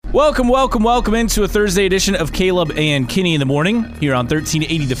Welcome into a Thursday edition of Caleb and Kenny in the Morning here on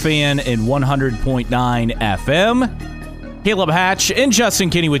 1380 The Fan and 100.9 FM. Caleb Hatch and Justin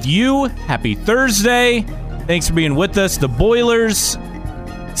Kenny with you. Happy Thursday. Thanks for being with us. The Boilers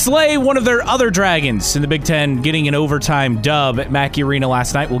slay one of their other dragons in the Big Ten, getting an overtime dub at Mackey Arena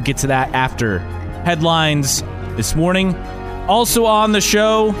last night. We'll get to that after headlines this morning. Also on the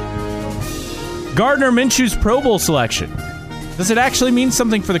show, Gardner Minshew's Pro Bowl selection. Does it actually mean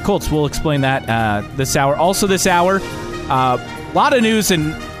something for the Colts? We'll explain that this hour. Also this hour, a lot of news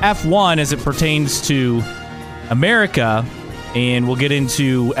in F1 as it pertains to America, and we'll get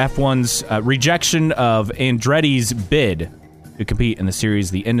into F1's rejection of Andretti's bid to compete in the series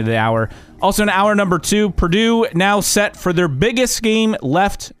at the end of the hour. Also in hour number 2, Purdue now set for their biggest game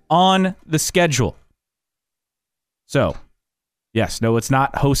left on the schedule. So, yes, no, it's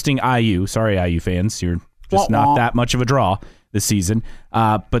not hosting IU. Sorry, IU fans. You're just not that much of a draw this season.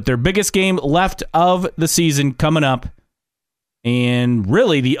 But their biggest game left of the season coming up. And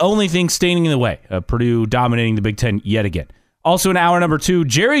really the only thing standing in the way of Purdue dominating the Big Ten yet again. Also in hour number 2,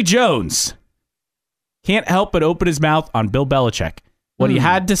 Jerry Jones can't help but open his mouth on Bill Belichick, what he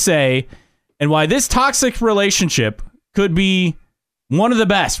had to say, and why this toxic relationship could be one of the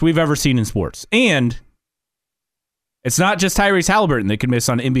best we've ever seen in sports. And it's not just Tyrese Halliburton that could miss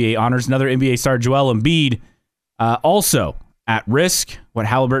on NBA honors. Another NBA star, Joel Embiid, also at risk, what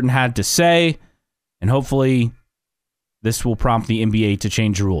Halliburton had to say, and hopefully this will prompt the NBA to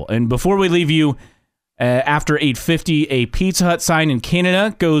change the rule. And before we leave you, after 8:50, a Pizza Hut sign in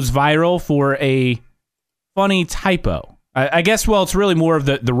Canada goes viral for a funny typo. I guess, well, it's really more of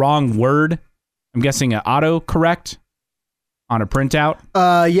the wrong word. I'm guessing an autocorrect on a printout.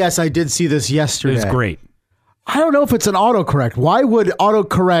 Yes, I did see this yesterday. It was great. I don't know if it's an autocorrect. Why would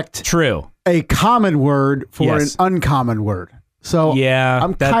autocorrect a common word for an uncommon word? So yeah,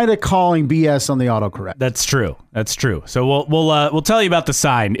 I'm kind of calling BS on the autocorrect. That's true. So we'll tell you about the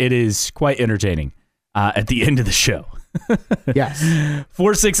sign. It is quite entertaining at the end of the show. Yes.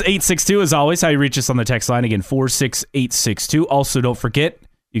 46862 as always. How you reach us on the text line again, 46862. Also, don't forget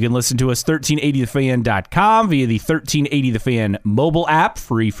you can listen to us 1380thefan.com via the 1380 The Fan mobile app,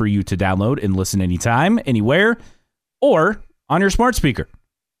 free for you to download and listen anytime, anywhere, or on your smart speaker.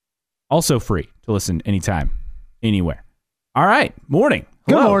 Also free to listen anytime, anywhere. All right. Morning.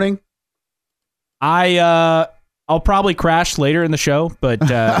 Hello. Good morning. I'll probably crash later in the show, but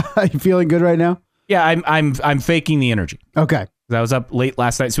are you feeling good right now? Yeah, I'm faking the energy. Okay. I was up late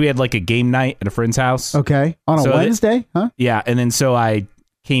last night, so we had like a game night at a friend's house. Okay. On a Wednesday, huh? Yeah, and then so I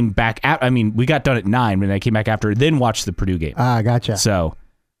came back we got done at 9, and I came back after, then watched the Purdue game. Gotcha. So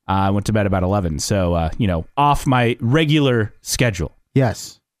I went to bed about 11. So off my regular schedule.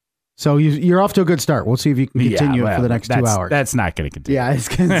 Yes. So you're off to a good start. We'll see if you can continue for the next 2 hours. That's not going to continue. Yeah, it's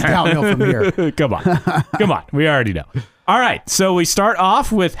downhill from here. Come on. We already know. All right. So we start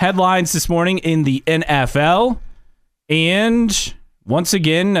off with headlines this morning in the NFL. And once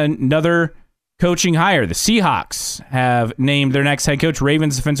again, another coaching hire. The Seahawks have named their next head coach,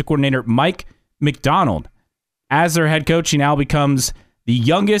 Ravens defensive coordinator Mike Macdonald, as their head coach. He now becomes the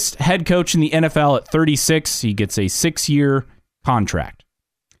youngest head coach in the NFL at 36. He gets a 6-year contract.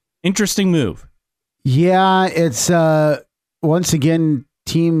 Interesting move. Yeah, it's once again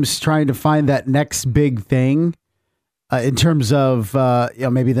teams trying to find that next big thing in terms of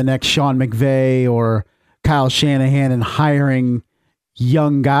maybe the next Sean McVay or Kyle Shanahan and hiring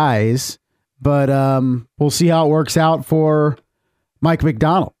young guys. But we'll see how it works out for Mike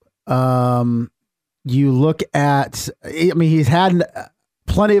Macdonald. You look at, he's had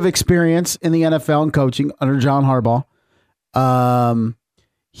plenty of experience in the NFL and coaching under John Harbaugh.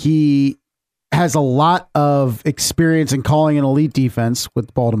 He has a lot of experience in calling an elite defense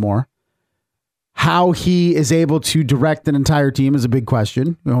with Baltimore. How he is able to direct an entire team is a big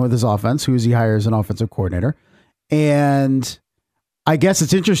question, with his offense. Who does he hire as an offensive coordinator? And I guess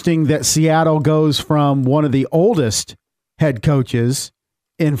it's interesting that Seattle goes from one of the oldest head coaches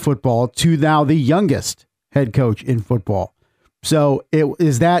in football to now the youngest head coach in football. So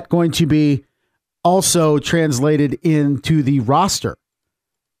is that going to be also translated into the roster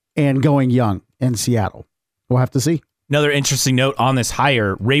and going young in Seattle? We'll have to see. Another interesting note on this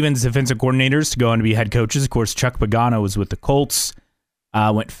hire, Ravens defensive coordinators to go on to be head coaches. Of course, Chuck Pagano was with the Colts,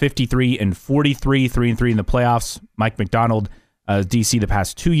 went 53-43, 3-3 in the playoffs. Mike Macdonald, DC the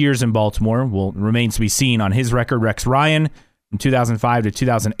past 2 years in Baltimore, will remains to be seen on his record. Rex Ryan from 2005 to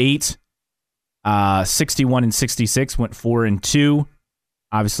 2008, 61-66, went 4-2.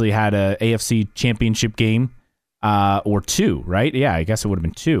 Obviously had a AFC championship game. Or 2, right? Yeah, I guess it would have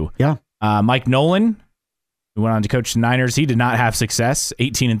been 2. Yeah. Mike Nolan, who went on to coach the Niners. He did not have success.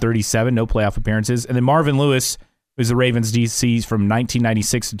 18-37, no playoff appearances. And then Marvin Lewis, who's the Ravens DC from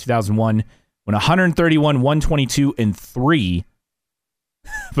 1996 to 2001, went 131, 122, and 3.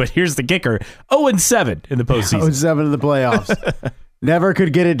 But here's the kicker: 0-7 in the postseason. 0-7 in the playoffs. Never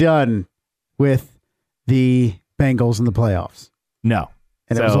could get it done with the Bengals in the playoffs. No.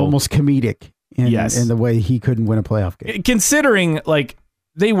 And it was almost comedic in the way he couldn't win a playoff game. Considering, like,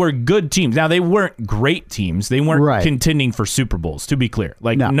 they were good teams. Now, they weren't great teams. They weren't contending for Super Bowls, to be clear.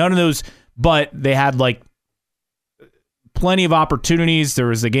 Like, none of those, but they had, like, plenty of opportunities. There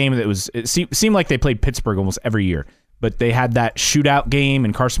was a game that it seemed like they played Pittsburgh almost every year. But they had that shootout game,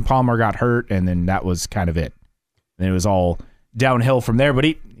 and Carson Palmer got hurt, and then that was kind of it. And it was all downhill from there. But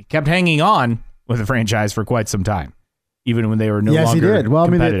he kept hanging on with the franchise for quite some time, even when they were no longer he did. Well,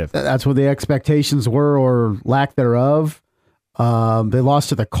 competitive. I mean, that's what the expectations were, or lack thereof. They lost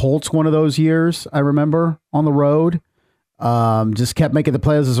to the Colts one of those years, I remember, on the road. Just kept making the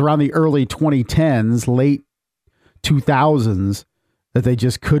playoffs. It was around the early 2010s, late 2000s, that they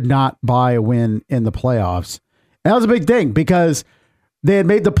just could not buy a win in the playoffs. And that was a big thing because they had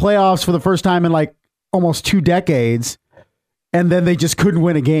made the playoffs for the first time in like almost 2 decades, and then they just couldn't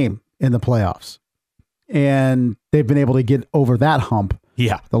win a game in the playoffs. And they've been able to get over that hump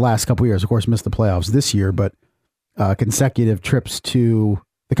the last couple of years. Of course, missed the playoffs this year, but consecutive trips to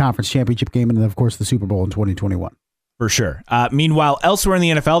the conference championship game and then, of course, the Super Bowl in 2021. For sure. Meanwhile, elsewhere in the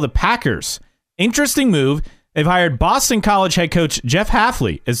NFL, the Packers, interesting move. They've hired Boston College head coach Jeff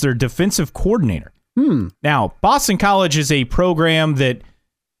Hafley as their defensive coordinator. Now, Boston College is a program that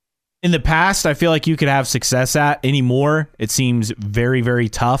in the past, I feel like you could have success at. Anymore, it seems very, very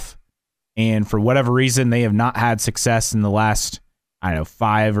tough. And for whatever reason, they have not had success in the last,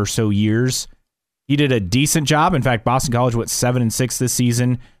 5 or so years. He did a decent job. In fact, Boston College went 7-6 this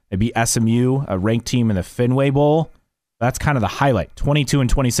season. They beat SMU, a ranked team in the Fenway Bowl. That's kind of the highlight.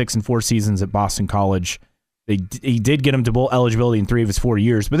 22-26 in 4 seasons at Boston College. He did get him to bowl eligibility in 3 of his 4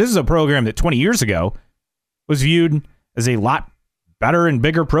 years, but this is a program that 20 years ago was viewed as a lot better and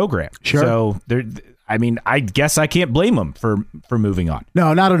bigger program. Sure. So, I guess I can't blame him for moving on.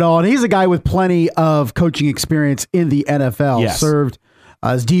 No, not at all. And he's a guy with plenty of coaching experience in the NFL. Yes. Served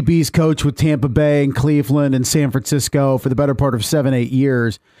as DB's coach with Tampa Bay and Cleveland and San Francisco for the better part of 7-8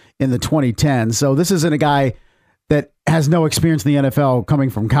 years in the 2010s. So this isn't a guy that has no experience in the NFL coming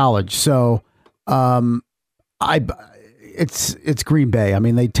from college. So, it's Green Bay. I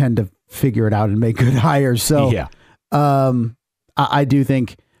mean, they tend to figure it out and make good hires. So, I do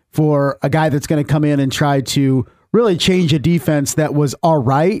think for a guy that's going to come in and try to really change a defense that was all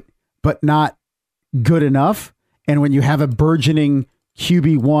right, but not good enough. And when you have a burgeoning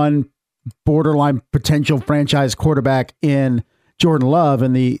QB1 borderline potential franchise quarterback in Jordan Love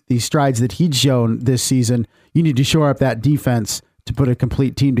and the strides that he'd shown this season, you need to shore up that defense to put a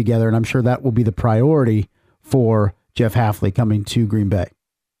complete team together. And I'm sure that will be the priority for Jeff Hafley coming to Green Bay.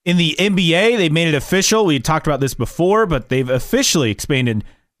 In the NBA, they made it official. We had talked about this before, but they've officially expanded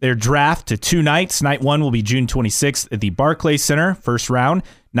their draft to 2 nights. Night 1 will be June 26th at the Barclays Center, first round.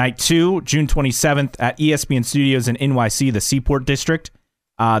 Night 2, June 27th at ESPN Studios in NYC, the Seaport District.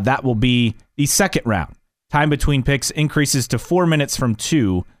 That will be the second round. Time between picks increases to 4 minutes from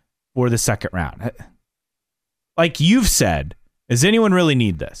 2 for the second round. Like you've said, does anyone really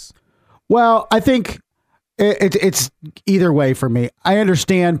need this? Well, I think it's either way for me. I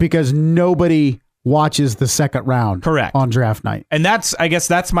understand because nobody watches the second round on draft night. And I guess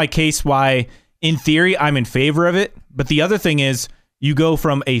that's my case why, in theory, I'm in favor of it. But the other thing is you go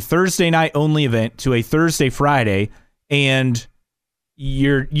from a Thursday night only event to a Thursday, Friday, and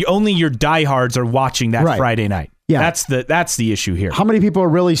only your diehards are watching that Friday night. Yeah. That's the issue here. How many people are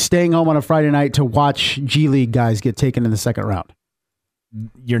really staying home on a Friday night to watch G League guys get taken in the second round?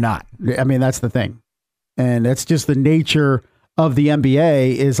 You're not. I mean, that's the thing. And that's just the nature of the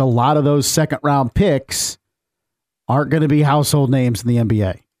NBA is a lot of those second round picks aren't going to be household names in the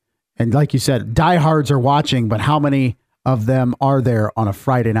NBA. And like you said, diehards are watching, but how many of them are there on a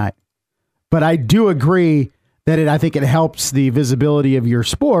Friday night? But I do agree that I think it helps the visibility of your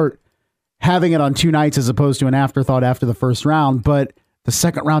sport having it on 2 nights as opposed to an afterthought after the first round. But the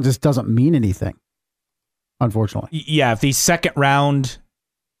second round just doesn't mean anything, unfortunately. Yeah, if the second round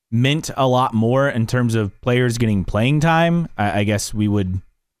meant a lot more in terms of players getting playing time, I guess we would.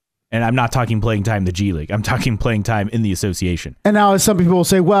 And I'm not talking playing time in the G League. I'm talking playing time in the association. And now some people will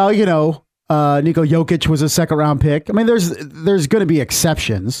say, well, Niko Jokic was a second round pick. I mean, there's going to be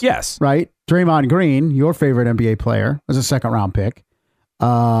exceptions. Yes. Right? Draymond Green, your favorite NBA player, was a second round pick. If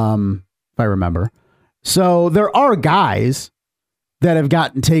I remember. So there are guys that have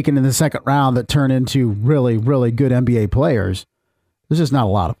gotten taken in the second round that turn into really, really good NBA players. There's just not a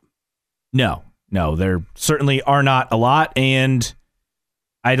lot of them. No, there certainly are not a lot, and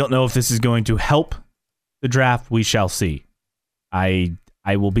I don't know if this is going to help the draft. We shall see. I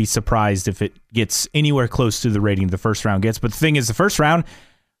will be surprised if it gets anywhere close to the rating the first round gets. But the thing is, the first round,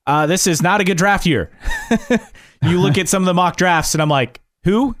 this is not a good draft year. You look at some of the mock drafts, and I'm like,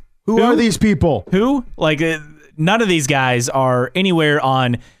 who? Who are these people? Who? Like, none of these guys are anywhere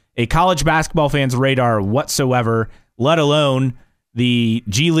on a college basketball fan's radar whatsoever, let alone the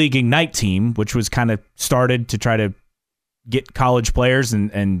G League Ignite team, which was kind of started to try to get college players,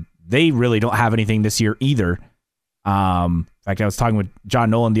 and they really don't have anything this year either. In fact, I was talking with John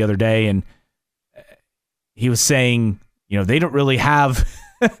Nolan the other day, and he was saying, they don't really have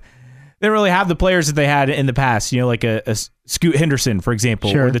the players that they had in the past. Like a Scoot Henderson, for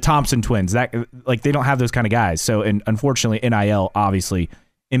example, sure, or the Thompson twins. That they don't have those kind of guys. So, and unfortunately, NIL obviously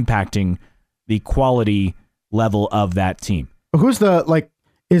impacting the quality level of that team. Who's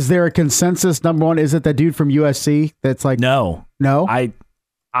is there a consensus number one? Is it that dude from USC that's like... No.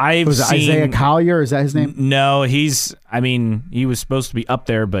 I've was seen... Isaiah Collier? Is that his name? No, he was supposed to be up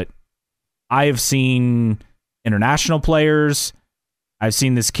there, but I've seen international players. I've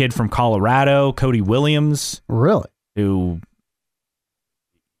seen this kid from Colorado, Cody Williams. Really? Who,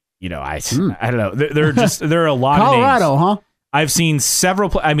 I don't know. There are a lot Colorado, of names. huh? I've seen several...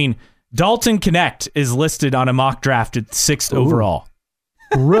 Dalton Connect is listed on a mock draft at 6th overall.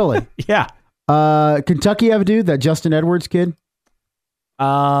 Really? Yeah. Kentucky have a dude, that Justin Edwards kid?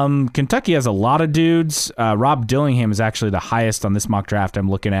 Kentucky has a lot of dudes. Rob Dillingham is actually the highest on this mock draft I'm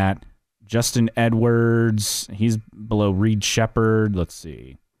looking at. Justin Edwards, he's below Reed Shepherd. Let's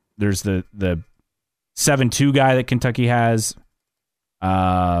see. There's the 7-2 guy that Kentucky has.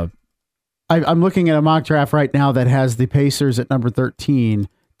 I'm looking at a mock draft right now that has the Pacers at number 13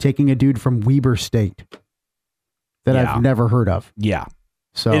 taking a dude from Weber State that I've never heard of. Yeah.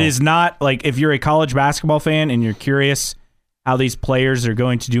 So it is not like, if you're a college basketball fan and you're curious how these players are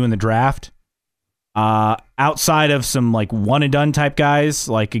going to do in the draft, outside of some like one and done type guys,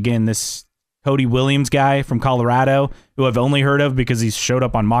 like again, this Cody Williams guy from Colorado, who I've only heard of because he's showed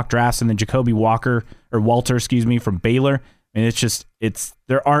up on mock drafts, and then Jacoby Walter, from Baylor.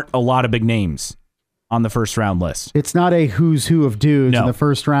 There aren't a lot of big names on the first round list. It's not a who's who of dudes in the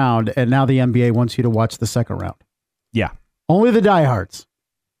first round, and now the NBA wants you to watch the second round. Yeah. Only the diehards.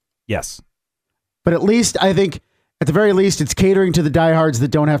 Yes. But at least, I think, at the very least, it's catering to the diehards that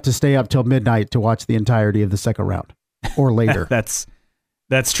don't have to stay up till midnight to watch the entirety of the second round or later. That's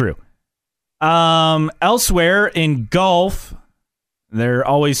true. Elsewhere in golf, they're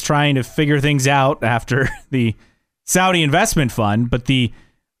always trying to figure things out after the Saudi investment fund, but the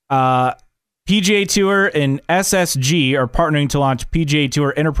PGA Tour and SSG are partnering to launch PGA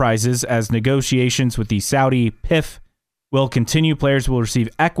Tour Enterprises as negotiations with the Saudi PIF will continue. Players will receive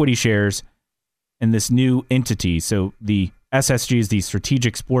equity shares in this new entity. So the SSG is the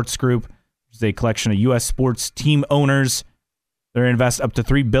Strategic Sports Group, which is a collection of U.S. sports team owners. They're invest up to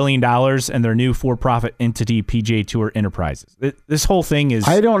 $3 billion in their new for-profit entity, PGA Tour Enterprises. This whole thing is,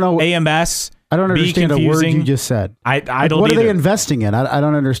 I don't know, AMS. I don't understand a word you just said. I don't. What either. Are they investing in? I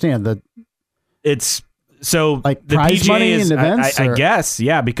don't understand. It's so like the prize PGA money is, in events. I guess,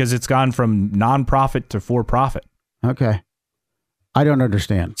 yeah, because it's gone from non-profit to for-profit. Okay. I don't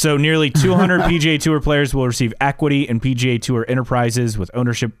understand. So nearly 200 PGA Tour players will receive equity in PGA Tour Enterprises with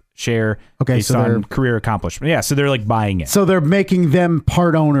ownership share based on career accomplishment. Yeah, so they're like buying it. So they're making them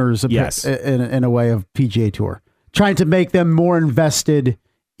part owners of yes. in a way of PGA Tour, trying to make them more invested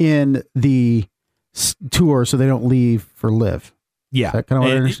in the tour so they don't leave for live. Yeah. Is that kind of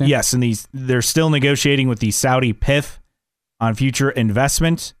what I understand? Yes, and they're still negotiating with the Saudi PIF on future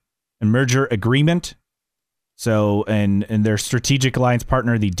investment and merger agreement. So, and their strategic alliance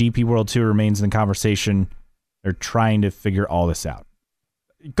partner, the DP World Tour, remains in the conversation. They're trying to figure all this out.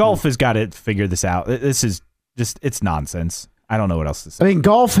 Golf has got to figure this out. This is just, it's nonsense. I don't know what else to say. I mean,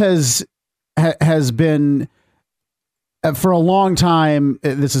 golf has been, for a long time,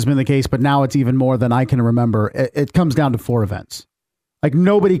 this has been the case, but now it's even more than I can remember. It comes down to 4 events. Like,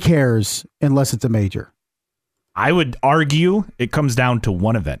 nobody cares unless it's a major. I would argue it comes down to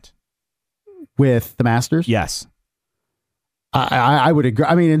 1 event. With the Masters? Yes. I would agree.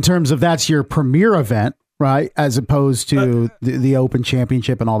 I mean, in terms of that's your premier event, right? As opposed to the Open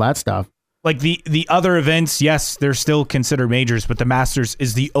Championship and all that stuff. Like the other events, yes, they're still considered majors, but the Masters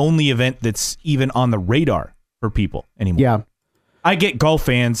is the only event that's even on the radar for people anymore. Yeah. I get golf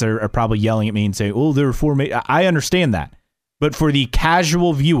fans are probably yelling at me and saying, oh, there are 4 I understand that. But for the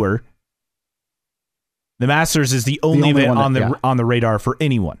casual viewer, The Masters is the only event on the radar for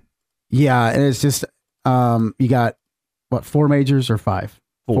anyone. Yeah, and it's just you got what, 4 majors or 5?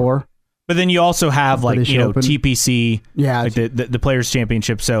 4. But then you also have like Open. TPC, like the Players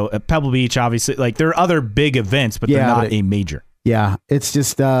Championship. So at Pebble Beach, obviously, like there are other big events, but they're not a major. Yeah, it's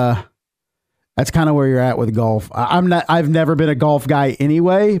just that's kind of where you're at with golf. I've never been a golf guy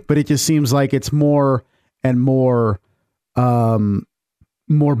anyway, but it just seems like it's more and more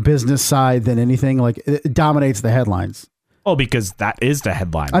business side than anything. Like it dominates the headlines. Oh, because that is the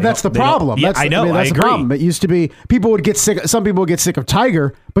headline. That's the problem. I know. That's the problem. It used to be people would get sick. Some people would get sick of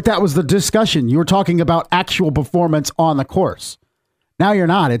Tiger, but that was the discussion. You were talking about actual performance on the course. Now you're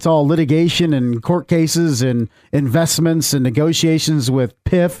not. It's all litigation and court cases and investments and negotiations with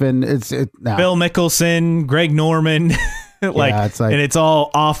PIF and Phil Mickelson, Greg Norman, and it's all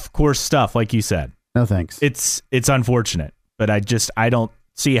off course stuff, like you said. No thanks. It's unfortunate, but I don't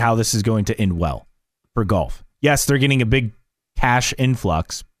see how this is going to end well for golf. Yes, they're getting a big cash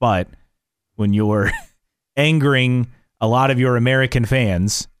influx, but when you're angering a lot of your American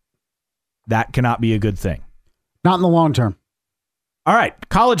fans, that cannot be a good thing. Not in the long term. All right,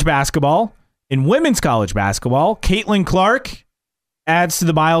 college basketball. In women's college basketball, Caitlin Clark adds to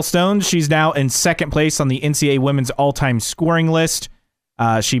the milestones. She's now in second place on the NCAA women's all-time scoring list.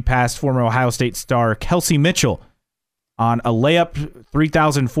 She passed former Ohio State star Kelsey Mitchell on a layup,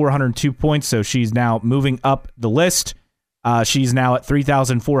 3,402 points, so she's now moving up the list. She's now at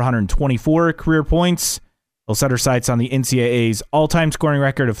 3,424 career points. Will set her sights on the NCAA's all-time scoring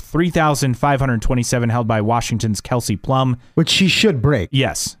record of 3,527 held by Washington's Kelsey Plum. Which she should break.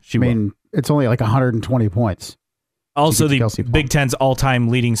 Yes, she will. I mean, it's only like 120 points. Also, the Big Ten's all-time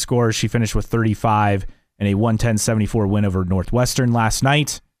leading scorer, she finished with 35 and a 110-74 win over Northwestern last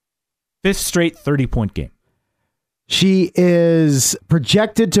night. 5th straight 30-point game. She is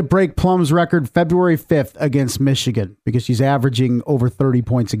projected to break Plum's record February 5th against Michigan because she's averaging over 30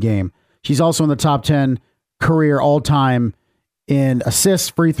 points a game. She's also in the top 10 career all-time in assists,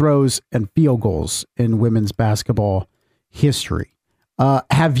 free throws, and field goals in women's basketball history.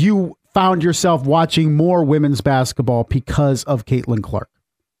 Have you found yourself watching more women's basketball because of Caitlin Clark?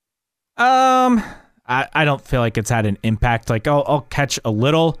 I don't feel like it's had an impact. Like I'll catch a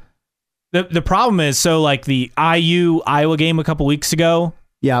little. The problem is, so like the IU-Iowa game a couple weeks ago.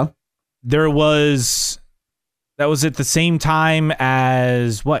 Yeah. That was at the same time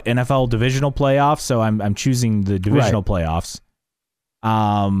as NFL divisional playoffs. So I'm choosing the divisional playoffs.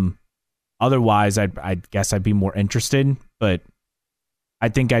 Otherwise I guess I'd be more interested, but I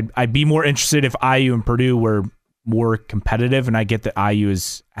think I'd be more interested if IU and Purdue were more competitive, and I get that IU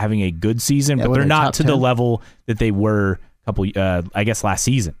is having a good season, but they're not to the level that they were last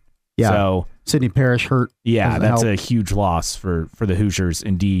season. Yeah. So Sydney Parrish hurt. Yeah, that's a huge loss for the Hoosiers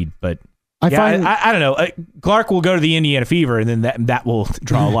indeed. But I don't know. Clark will go to the Indiana Fever, and then that will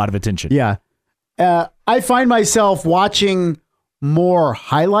draw a lot of attention. Yeah. I find myself watching more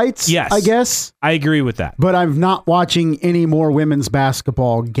highlights. Yes, I guess. I agree with that. But I'm not watching any more women's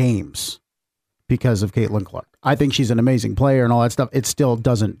basketball games because of Caitlin Clark. I think she's an amazing player and all that stuff. It still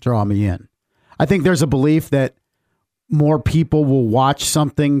doesn't draw me in. I think there's a belief that more people will watch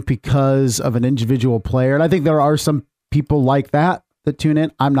something because of an individual player. And I think there are some people like that tune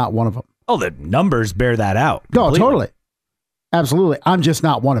in. I'm not one of them. Oh, the numbers bear that out. No, totally. Absolutely. I'm just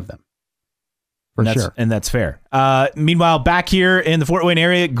not one of them. For sure. And that's fair. Meanwhile, back here in the Fort Wayne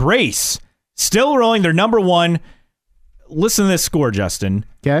area, Grace still rolling. They're number 1. Listen to this score, Justin.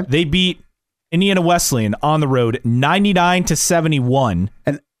 Okay. They beat Indiana Wesleyan on the road 99-71.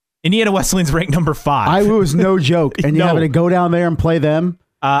 And Indiana Wesleyan's ranked number 5. IWU is no joke. And you're having to go down there and play them.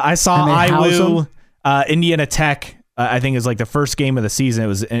 I saw IWU, Indiana Tech, I think is like the first game of the season. It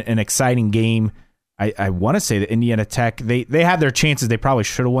was an exciting game. I want to say that Indiana Tech, they had their chances. They probably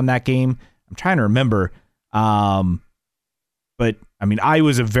should have won that game. I'm trying to remember. But, I mean, IWU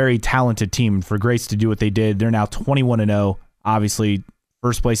is a very talented team. For Grace to do what they did, they're now 21-0. Obviously,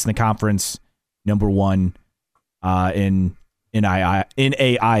 first place in the conference, number 1 in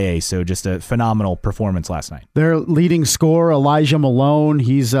NAIA, so just a phenomenal performance last night. Their leading scorer, Elijah Malone,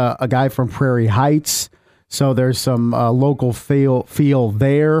 he's a guy from Prairie Heights, so there's some local feel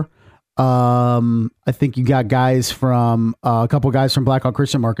there. I think you got guys from a couple guys from Blackhawk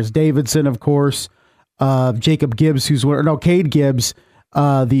Christian, Marcus Davidson, of course, Jacob Gibbs, Cade Gibbs,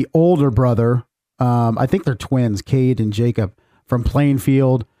 the older brother. I think they're twins, Cade and Jacob from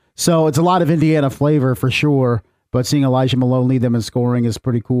Plainfield. So it's a lot of Indiana flavor for sure. But seeing Elijah Malone lead them in scoring is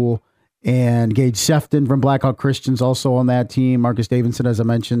pretty cool. And Gage Sefton from Blackhawk Christian's also on that team. Marcus Davidson, as I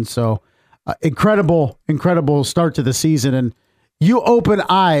mentioned. So incredible start to the season. And you open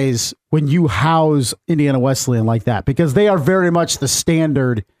eyes when you house Indiana Wesleyan like that, because they are very much the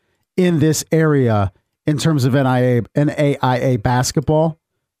standard in this area in terms of NAIA basketball.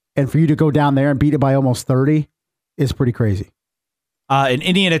 And for you to go down there and beat it by almost 30 is pretty crazy. And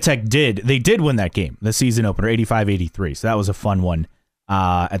Indiana Tech did win that game, the season opener, 85-83. So that was a fun one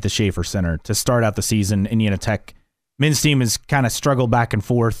at the Schaefer Center to start out the season. Indiana Tech men's team has kind of struggled back and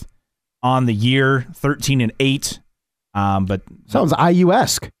forth on the year, 13-8. But sounds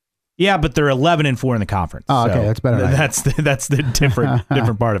IU-esque. Yeah, but they're 11-4 in the conference. Oh, okay, that's better. That's the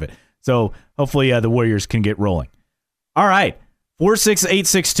different part of it. So hopefully the Warriors can get rolling. All right,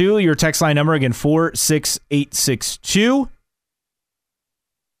 46862, your text line number again, 46862.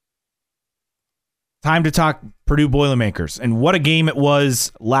 Time to talk Purdue Boilermakers, and what a game it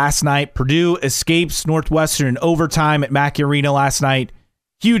was last night. Purdue escapes Northwestern in overtime at Mackey Arena last night.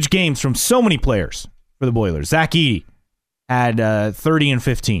 Huge games from so many players for the Boilers. Zach Edey had 30 and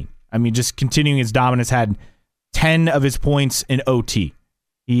 15. I mean, just continuing his dominance, had 10 of his points in OT.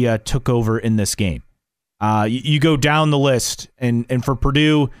 He took over in this game. You go down the list, and for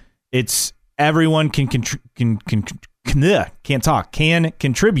Purdue, it's everyone can contribute.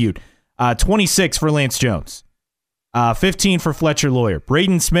 26 for Lance Jones, 15 for Fletcher Lawyer.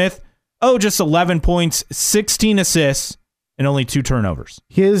 Braden Smith, just 11 points, 16 assists, and only 2 turnovers.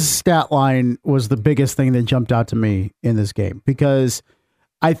 His stat line was the biggest thing that jumped out to me in this game, because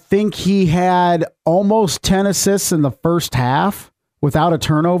I think he had almost 10 assists in the first half without a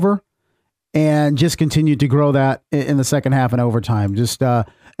turnover, and just continued to grow that in the second half and overtime. Just an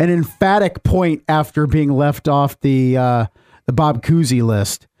emphatic point after being left off the Bob Cousy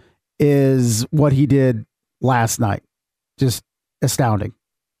list is what he did last night. Just astounding.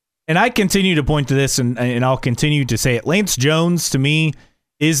 And I continue to point to this, and I'll continue to say it. Lance Jones, to me,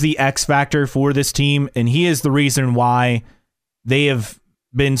 is the X factor for this team, and he is the reason why they have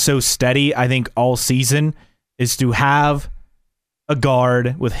been so steady, I think, all season, is to have a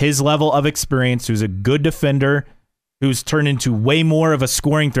guard with his level of experience, who's a good defender, who's turned into way more of a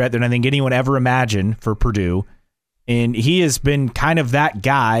scoring threat than I think anyone ever imagined for Purdue. And he has been kind of that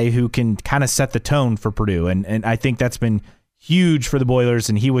guy who can kind of set the tone for Purdue. And I think that's been huge for the Boilers,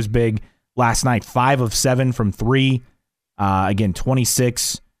 and he was big last night. 5 of 7 from 3. Again,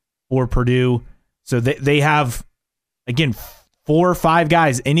 26 for Purdue. So they have, again, 4 or 5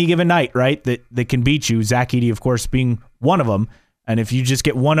 guys any given night, right, that can beat you. Zach Edey, of course, being one of them. And if you just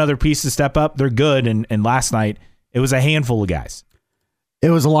get one other piece to step up, they're good. And last night, it was a handful of guys. It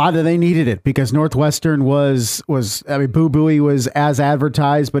was a lot that they needed it, because Northwestern was Boo Buie was as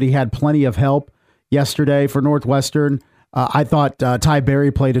advertised, but he had plenty of help yesterday for Northwestern. I thought Ty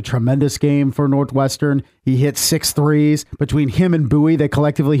Berry played a tremendous game for Northwestern. He hit 6 threes. Between him and Buie, they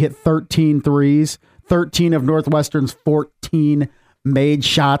collectively hit 13 threes. 13 of Northwestern's 14 made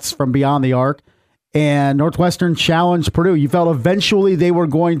shots from beyond the arc. And Northwestern challenged Purdue. You felt eventually they were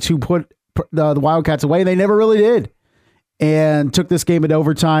going to put the Wildcats away. They never really did. And took this game in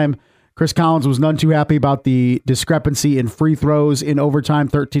overtime. Chris Collins was none too happy about the discrepancy in free throws in overtime,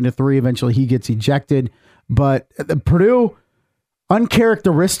 13-3. Eventually he gets ejected. But Purdue,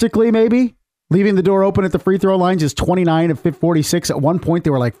 uncharacteristically maybe, leaving the door open at the free throw line, just 29 of 46. At one point, they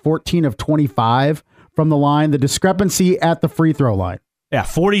were like 14 of 25 from the line. The discrepancy at the free throw line. Yeah,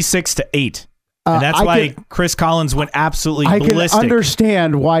 46-8. And that's why Chris Collins went absolutely ballistic. I can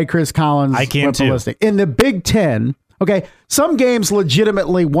understand why Chris Collins went ballistic. In the Big Ten, okay, some games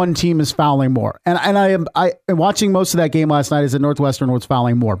legitimately one team is fouling more. And I am watching most of that game last night, is that Northwestern was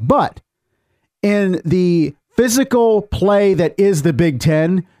fouling more. But in the physical play that is the Big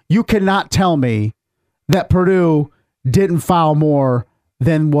Ten, you cannot tell me that Purdue didn't foul more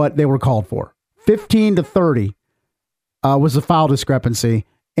than what they were called for. 15-30 was the foul discrepancy,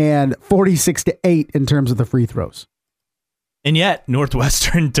 and 46-8 in terms of the free throws. And yet,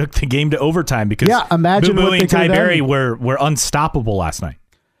 Northwestern took the game to overtime because imagine Boo Buie and Ty Berry were unstoppable last night.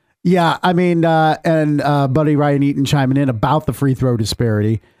 Yeah, I mean, and Buddy Ryan Eaton chiming in about the free throw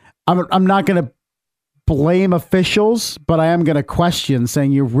disparity. I'm not going to blame officials, but I am going to question,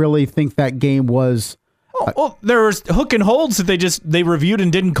 saying you really think that game was... Well, there was hook and holds that they reviewed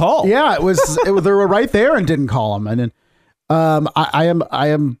and didn't call. Yeah, they were right there and didn't call them. And then I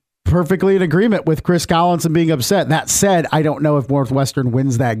am perfectly in agreement with Chris Collins and being upset. That said, I don't know if Northwestern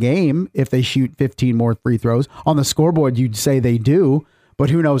wins that game if they shoot 15 more free throws. On the scoreboard, you'd say they do, but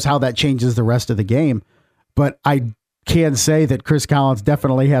who knows how that changes the rest of the game. But I can say that Chris Collins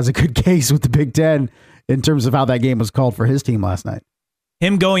definitely has a good case with the Big Ten in terms of how that game was called for his team last night.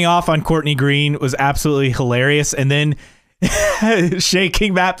 Him going off on Courtney Green was absolutely hilarious. And then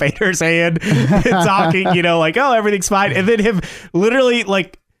shaking Matt Bader's hand, talking, like, oh, everything's fine. And then him literally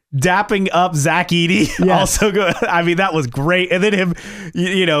like dapping up Zach Edey. Yes. Also good. I mean, that was great. And then him,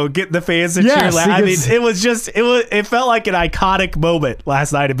 getting the fans to cheer. It felt like an iconic moment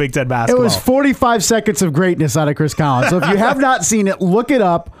last night in Big Ten basketball. It was 45 seconds of greatness out of Chris Collins. So if you have not seen it, look it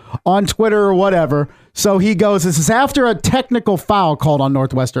up on Twitter or whatever. So he goes, this is after a technical foul called on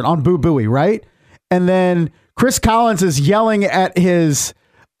Northwestern, on Boo Buie, right? And then Chris Collins is yelling at his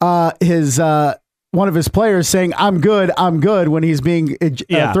one of his players saying, I'm good, when he's being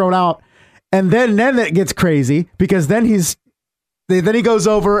thrown out. And then it gets crazy because then he goes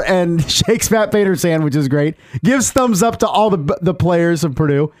over and shakes Matt Bader's hand, which is great. Gives thumbs up to all the players of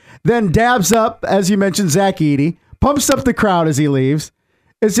Purdue. Then dabs up, as you mentioned, Zach Edey. Pumps up the crowd as he leaves.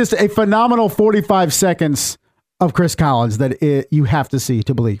 It's just a phenomenal 45 seconds of Chris Collins that you have to see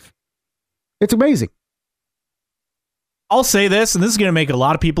to believe. It's amazing. I'll say this, and this is going to make a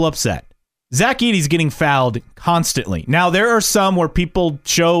lot of people upset. Zach Edey's getting fouled constantly. Now, there are some where people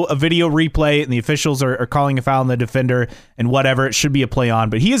show a video replay and the officials are calling a foul on the defender and whatever. It should be a play on,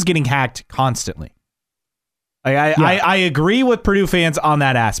 but he is getting hacked constantly. I agree with Purdue fans on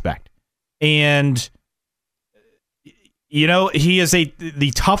that aspect. And, he is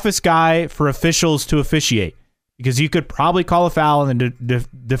the toughest guy for officials to officiate because you could probably call a foul on the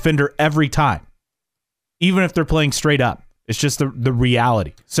defender every time, even if they're playing straight up. It's just the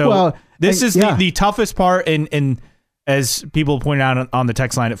reality. So this is the toughest part. And as people pointed out on the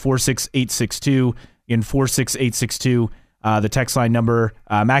text line at 46862, in 46862, the text line number,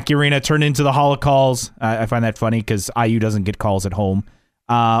 Mackey Arena turned into the Hall of Calls. I find that funny because IU doesn't get calls at home.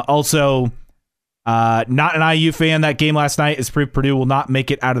 Also, not an IU fan. That game last night is Purdue will not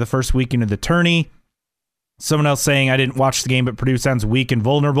make it out of the first weekend of the tourney. Someone else saying, I didn't watch the game, but Purdue sounds weak and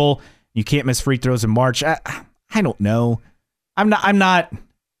vulnerable. You can't miss free throws in March. I don't know. I'm not.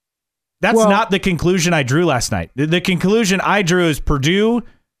 That's not the conclusion I drew last night. The conclusion I drew is Purdue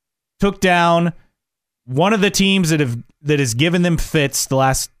took down one of the teams that has given them fits the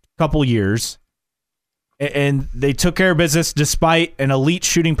last couple years, and they took care of business despite an elite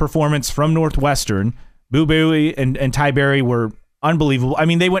shooting performance from Northwestern. Boo Buie and Ty Berry were unbelievable. I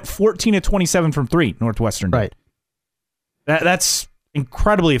mean, they went 14 of 27 from three. Northwestern did. Right. That's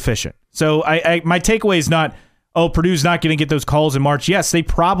incredibly efficient. So my takeaway is not, Purdue's not going to get those calls in March. Yes, they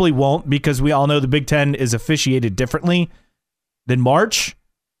probably won't because we all know the Big Ten is officiated differently than March.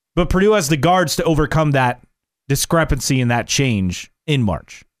 But Purdue has the guards to overcome that discrepancy and that change in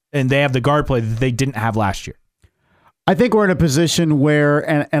March. And they have the guard play that they didn't have last year. I think we're in a position where,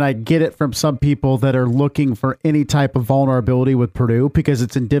 and I get it from some people that are looking for any type of vulnerability with Purdue because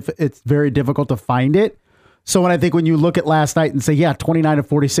it's very difficult to find it. So when you look at last night and say, 29 of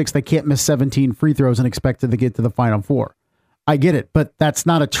 46, they can't miss 17 free throws and expect to get to the Final Four. I get it, but that's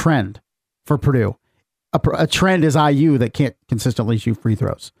not a trend for Purdue. A trend is IU that can't consistently shoot free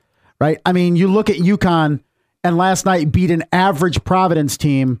throws, right? I mean, you look at UConn and last night beat an average Providence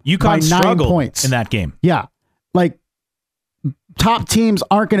team by 9 points in that game. Yeah. Like top teams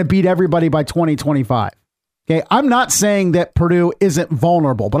aren't going to beat everybody by 20-25. Okay, I'm not saying that Purdue isn't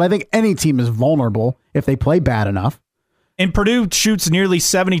vulnerable, but I think any team is vulnerable if they play bad enough. And Purdue shoots nearly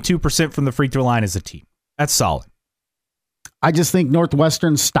 72% from the free throw line as a team. That's solid. I just think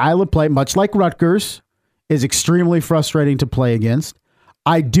Northwestern's style of play, much like Rutgers, is extremely frustrating to play against.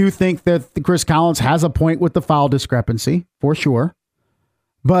 I do think that Chris Collins has a point with the foul discrepancy, for sure.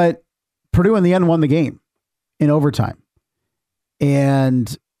 But Purdue in the end won the game in overtime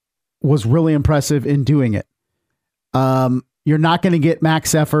and was really impressive in doing it. You're not going to get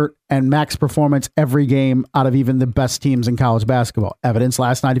max effort and max performance every game out of even the best teams in college basketball. Evidence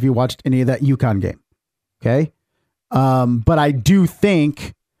last night if you watched any of that UConn game. Okay. But I do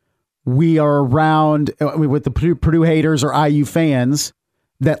think we are around with the Purdue haters or IU fans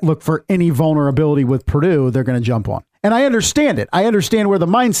that look for any vulnerability with Purdue, they're going to jump on. And I understand it. I understand where the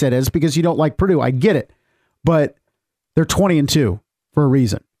mindset is because you don't like Purdue. I get it. But they're 20-2 for a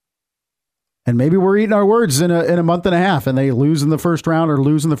reason. And maybe we're eating our words in a month and a half and they lose in the first round or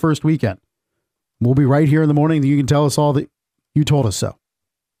lose in the first weekend. We'll be right here in the morning. You can tell us all that you told us so.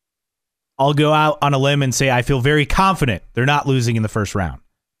 I'll go out on a limb and say I feel very confident they're not losing in the first round,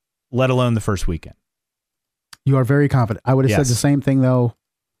 let alone the first weekend. You are very confident. I would have said the same thing, though,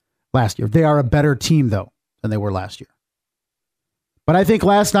 last year. They are a better team, though, than they were last year. But I think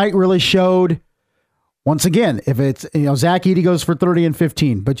last night really showed, once again, if it's, Zach Edey goes for 30 and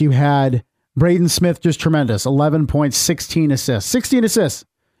 15, but you had Braden Smith just tremendous, 11 points, 16 assists. 16 assists.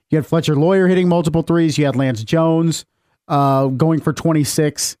 You had Fletcher Lawyer hitting multiple threes. You had Lance Jones going for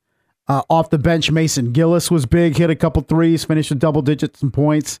 26. Off the bench, Mason Gillis was big, hit a couple threes, finished with double digits and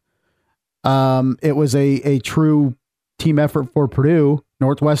points. It was a true team effort for Purdue.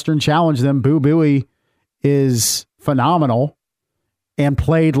 Northwestern challenged them. Boo Buie is phenomenal and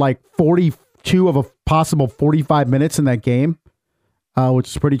played like 42 of a possible 45 minutes in that game, which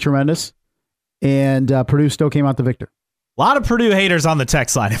is pretty tremendous. And Purdue still came out the victor. A lot of Purdue haters on the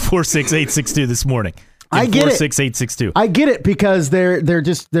text line at 46862 this morning. I get 46862. I get it because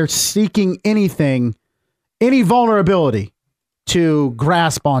they're seeking anything, any vulnerability to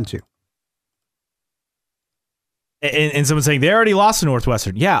grasp onto. And someone's saying they already lost to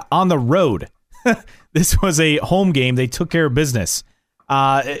Northwestern. Yeah, on the road. This was a home game. They took care of business.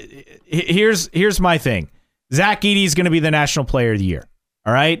 Here's my thing. Zach Edey is going to be the National Player of the Year.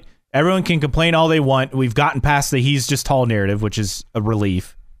 All right? Everyone can complain all they want. We've gotten past the he's just tall narrative, which is a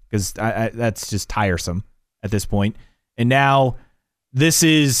relief because that's just tiresome at this point. And now this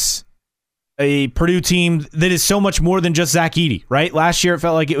is a Purdue team that is so much more than just Zach Edey, right? Last year it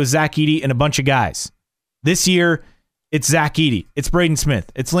felt like it was Zach Edey and a bunch of guys. This year it's Zach Edey, it's Braden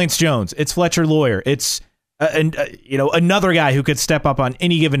Smith, it's Lance Jones, it's Fletcher Lawyer, it's another guy who could step up on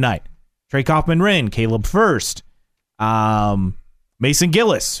any given night. Trey Kaufman-Wren, Caleb First, Mason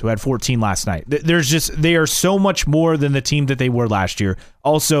Gillis, who had 14 last night. They are so much more than the team that they were last year.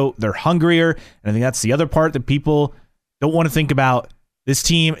 Also, they're hungrier, and I think that's the other part that people don't want to think about. This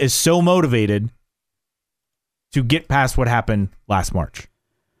team is so motivated to get past what happened last March.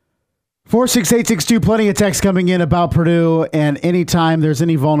 46862, plenty of text coming in about Purdue, and anytime there's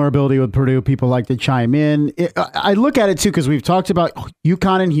any vulnerability with Purdue, people like to chime in. I look at it, too, because we've talked about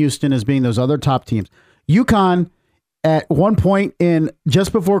UConn and Houston as being those other top teams. UConn, at one point in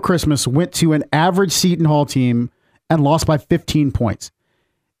just before Christmas, went to an average Seton Hall team and lost by 15 points.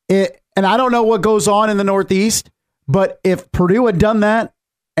 And I don't know what goes on in the Northeast, but if Purdue had done that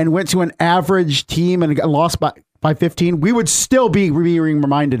and went to an average team and lost by 15, we would still be being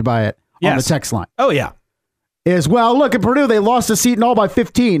reminded by it. Yes. On the text line. Oh, yeah. Is, well, look, at Purdue, they lost to Seton Hall by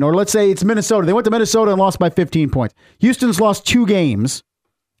 15. Or let's say it's Minnesota. They went to Minnesota and lost by 15 points. Houston's lost 2 games,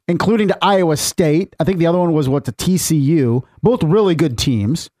 including to Iowa State. I think the other one was, to TCU. Both really good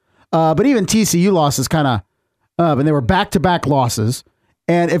teams. But even TCU losses kind of, and they were back-to-back losses.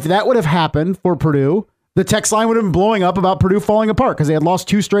 And if that would have happened for Purdue, the text line would have been blowing up about Purdue falling apart because they had lost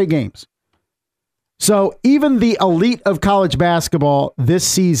 2 straight games. So even the elite of college basketball this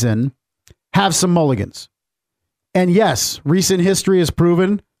season have some mulligans. And yes, recent history has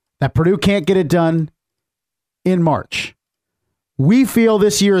proven that Purdue can't get it done in March. We feel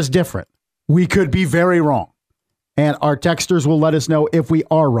this year is different. We could be very wrong. And our texters will let us know if we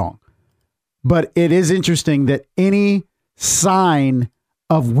are wrong. But it is interesting that any sign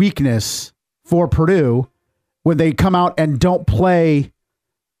of weakness for Purdue, when they come out and don't play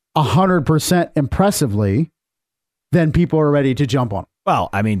 100% impressively, then people are ready to jump on them. Well,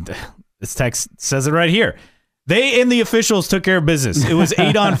 I mean, this text says it right here. They and the officials took care of business. It was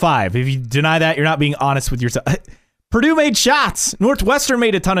 8 on 5. If you deny that, you're not being honest with yourself. Purdue made shots. Northwestern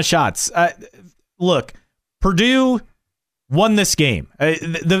made a ton of shots. Look, Purdue won this game.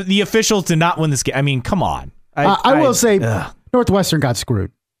 The officials did not win this game. I mean, come on. I will say Northwestern got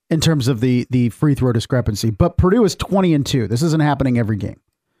screwed in terms of the free throw discrepancy, but Purdue is 20-2. This isn't happening every game.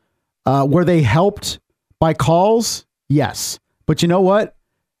 Were they helped by calls? Yes. But you know what?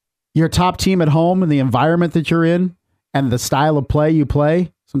 Your top team at home and the environment that you're in and the style of play you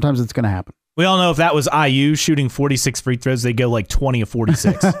play, sometimes it's going to happen. We all know if that was IU shooting 46 free throws, they'd go like 20 of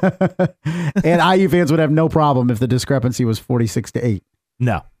 46. And IU fans would have no problem if the discrepancy was 46-8.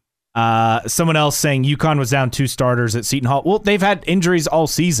 No. Someone else saying UConn was down 2 starters at Seton Hall. Well, they've had injuries all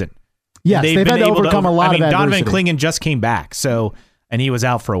season. Yes, they've had to overcome a lot of adversity. Donovan Clingan just came back, and he was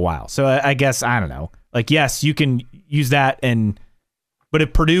out for a while. So I guess, I don't know. Like, yes, you can use that, but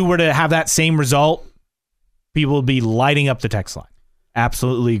if Purdue were to have that same result, people would be lighting up the text line.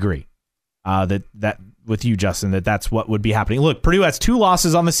 Absolutely agree. That with you, Justin, that's what would be happening. Look, Purdue has 2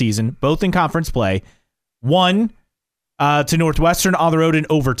 losses on the season, both in conference play. One to Northwestern on the road in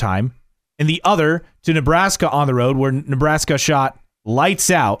overtime, and the other to Nebraska on the road, where Nebraska shot lights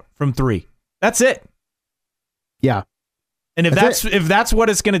out from 3. That's it. Yeah. And if that's what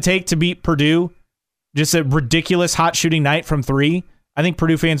it's going to take to beat Purdue, just a ridiculous hot shooting night from 3, I think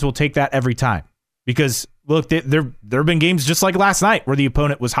Purdue fans will take that every time. Because, look, there have been games just like last night where the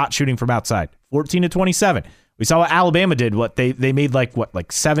opponent was hot shooting from outside, 14-27. We saw what Alabama did. They made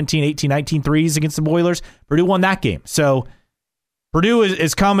like 17, 18, 19 threes against the Boilers. Purdue won that game. So Purdue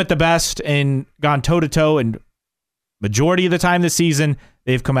has come at the best and gone toe-to-toe, and majority of the time this season,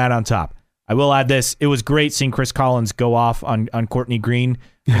 they've come out on top. I will add this. It was great seeing Chris Collins go off on Courtney Green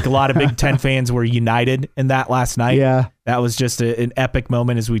I think a lot of Big Ten fans were united in that last night. Yeah. That was just an epic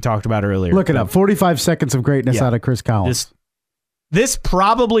moment, as we talked about earlier. Look it up. 45 seconds of greatness out of Chris Collins. This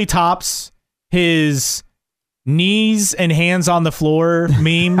probably tops his knees and hands on the floor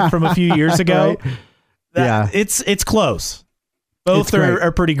meme from a few years ago. Right? It's close. Both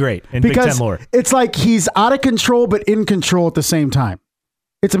are pretty great in because Big Ten lore. It's like he's out of control, but in control at the same time.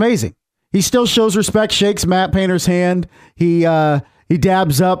 It's amazing. He still shows respect, shakes Matt Painter's hand. He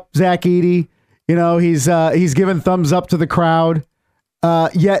dabs up Zach Edey. He's given thumbs up to the crowd.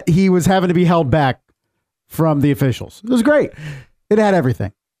 Yet he was having to be held back from the officials. It was great. It had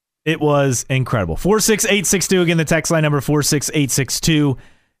everything. It was incredible. 46862, again, the text line number 46862.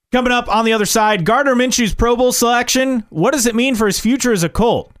 Coming up on the other side, Gardner Minshew's Pro Bowl selection. What does it mean for his future as a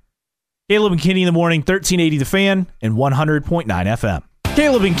Colt? Caleb and Kenny in the morning, 1380 The Fan and 100.9 FM.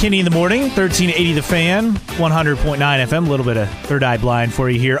 Caleb and Kenny in the morning, 1380 The Fan, 100.9 FM. A little bit of third eye blind for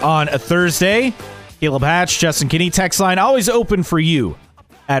you here on a Thursday. Caleb Hatch, Justin Kenny, text line always open for you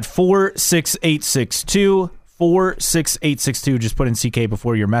at 46862. 46862. Just put in CK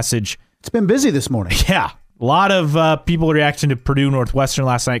before your message. It's been busy this morning. Yeah. A lot of people reacting to Purdue Northwestern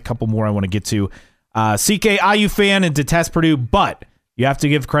last night. A couple more I want to get to. CK, IU fan and detest Purdue, but you have to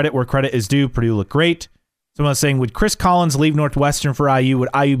give credit where credit is due. Purdue looked great. Someone was saying, would Chris Collins leave Northwestern for IU? Would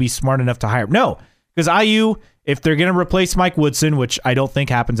IU be smart enough to hire him? No, because IU, if they're going to replace Mike Woodson, which I don't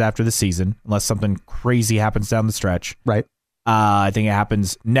think happens after the season, unless something crazy happens down the stretch. Right. I think it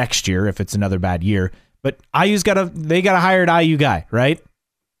happens next year if it's another bad year. But they got to hire an IU guy, right?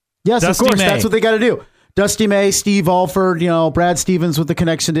 Yes, Dusty of course. May. That's what they got to do. Dusty May, Steve Alford, Brad Stevens with the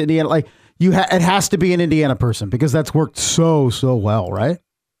connection to Indiana. Like it has to be an Indiana person because that's worked so well, right?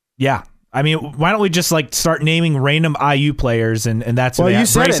 Yeah. I mean, why don't we just start naming random IU players and that's well, you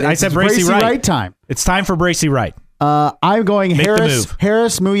said it. I said Bracey Wright. Time. It's time for Bracey Wright. I'm going Make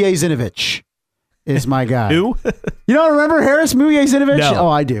Harris Muye-Zinovich is my guy. Who? You don't remember Harris Muye-Zinovich? No. Oh,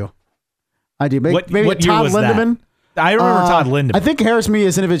 I do. Maybe what Todd year was Lindemann. That? I remember Todd Lindemann. I think Harris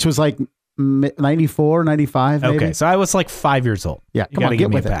Muye-Zinovich was 94, 95, maybe. Okay, so I was 5 years old. Yeah, you got to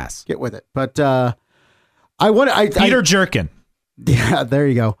give me a pass. Get with it. But Peter Jerkin. Yeah, there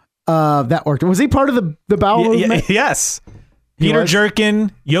you go. That worked. Was he part of the bowel movement? Yes. Peter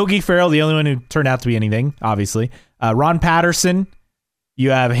Jerkin, Yogi Ferrell, the only one who turned out to be anything, obviously. Ron Patterson. You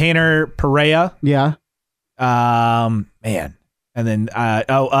have Hanner Perea. Yeah. Man. And then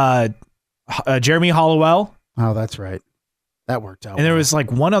Jeremy Hollowell. Oh, that's right. That worked out. And there was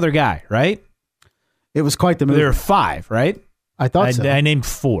one other guy, right? It was quite the movie. There were 5, right? I thought so. I named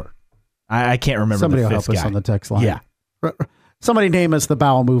 4. I can't remember. Somebody the will fifth help us guy. on the text line. Yeah. Somebody name us the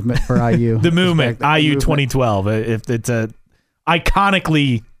bowel movement for IU. The movement, IU 2012. If it's a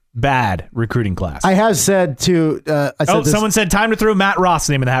iconically bad recruiting class. I have said to. Someone said time to throw Matt Ross'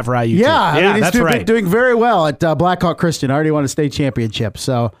 name in the hat for IU. Yeah, too. he's that's right. Doing very well at Blackhawk Christian. I already won a state championship.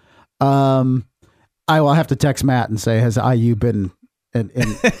 So I will have to text Matt and say, has IU been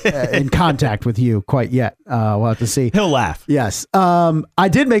in contact with you quite yet? We'll have to see. He'll laugh. Yes. I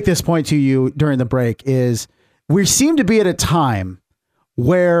did make this point to you during the break is we seem to be at a time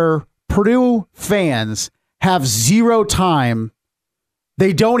where Purdue fans have zero time.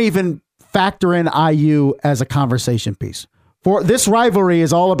 They don't even factor in IU as a conversation piece. For this rivalry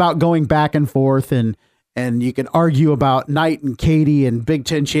is all about going back and forth and you can argue about Knight and Katie and Big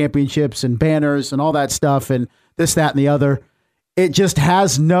Ten championships and banners and all that stuff and this, that, and the other. It just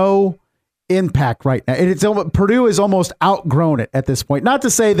has no impact right now. Purdue has almost outgrown it at this point. Not to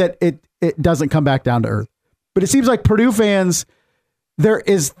say that it doesn't come back down to earth, but it seems like Purdue fans,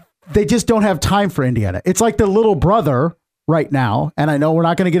 they just don't have time for Indiana. It's like the little brother right now. And I know we're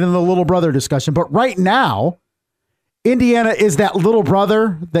not going to get into the little brother discussion, but right now, Indiana is that little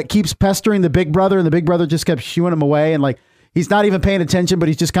brother that keeps pestering the big brother, and the big brother just kept shooing him away. And he's not even paying attention, but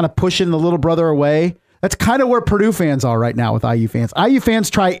he's just kind of pushing the little brother away. That's kind of where Purdue fans are right now with IU fans. IU fans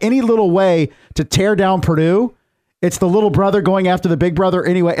try any little way to tear down Purdue. It's the little brother going after the big brother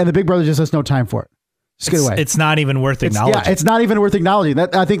anyway, and the big brother just has no time for it. Just get away. It's not even worth acknowledging. It's not even worth acknowledging.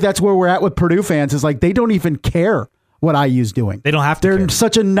 I think that's where we're at with Purdue fans is they don't even care what IU's doing. They don't have to. They're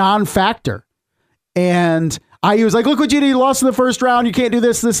such a non-factor. And IU was like, look what you did. You lost in the first round. You can't do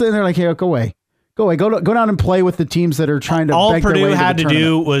this. And they're like, hey, go away. Go away. Go down and play with the teams that are trying to all beg Purdue their way had to to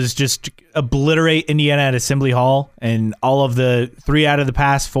do was just obliterate Indiana at Assembly Hall, and all of the 3 out of the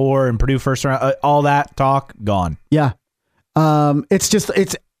past 4 and Purdue first round, all that talk gone. Yeah. It's just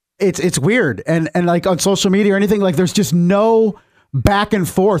it's weird. And on social media or anything, there's just no back and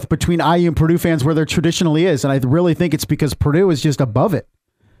forth between IU and Purdue fans where there traditionally is. And I really think it's because Purdue is just above it.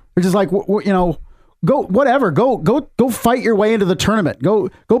 They're just whatever. Go fight your way into the tournament. Go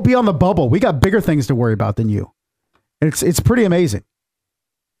be on the bubble. We got bigger things to worry about than you. It's pretty amazing.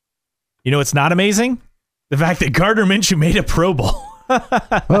 You know, it's not amazing. The fact that Gardner Minshew made a Pro Bowl.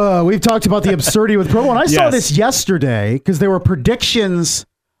 We've talked about the absurdity with Pro Bowl. And I saw this yesterday because there were predictions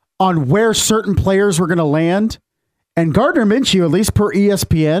on where certain players were going to land. And Gardner Minshew, at least per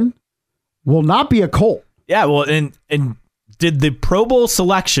ESPN, will not be a Colt. Yeah, well, and did the Pro Bowl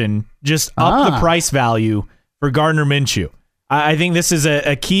selection just up the price value for Gardner Minshew? I think this is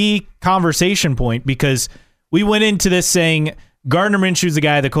a key conversation point because we went into this saying Gardner Minshew is the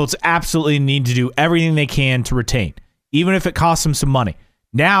guy the Colts absolutely need to do everything they can to retain, even if it costs them some money.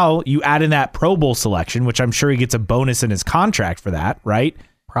 Now you add in that Pro Bowl selection, which I'm sure he gets a bonus in his contract for that, right?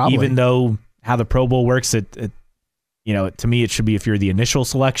 Probably. Even though how the Pro Bowl works, to me, it should be if you're the initial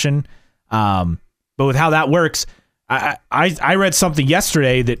selection. But with how that works, I read something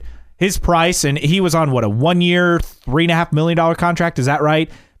yesterday that his price, and he was on, a 1 year, $3.5 million contract. Is that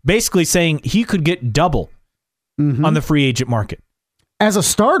right? Basically saying he could get double on the free agent market. As a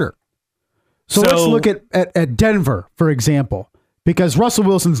starter. So let's look at Denver, for example, because Russell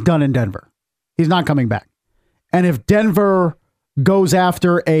Wilson's done in Denver. He's not coming back. And if Denver goes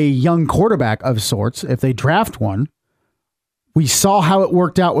after a young quarterback of sorts, if they draft one, we saw how it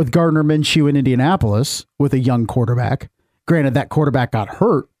worked out with Gardner Minshew in Indianapolis with a young quarterback. Granted, that quarterback got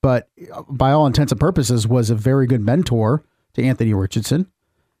hurt, but by all intents and purposes was a very good mentor to Anthony Richardson.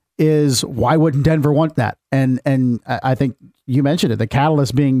 Why wouldn't Denver want that? And I think you mentioned it, the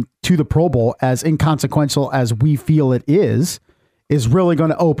catalyst being to the Pro Bowl, as inconsequential as we feel it is really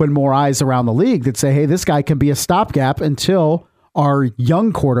going to open more eyes around the league that say, hey, this guy can be a stopgap until our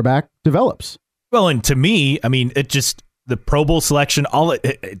young quarterback develops. Well, and to me, I mean, the Pro Bowl selection,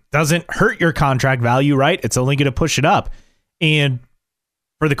 it doesn't hurt your contract value, right? It's only going to push it up. And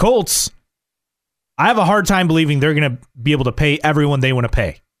for the Colts, I have a hard time believing they're going to be able to pay everyone they want to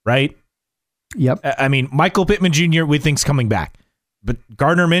pay, right? Yep. I mean, Michael Pittman Jr., we think's coming back. But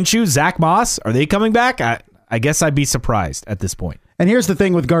Gardner Minshew, Zach Moss, are they coming back? I guess I'd be surprised at this point. And here's the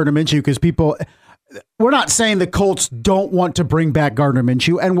thing with Gardner Minshew, because we're not saying the Colts don't want to bring back Gardner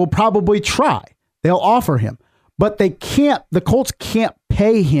Minshew, and will probably try. They'll offer him. But the Colts can't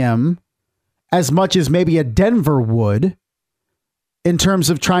pay him as much as maybe a Denver would in terms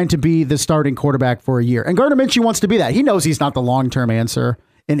of trying to be the starting quarterback for a year. And Gardner Minshew wants to be that. He knows he's not the long-term answer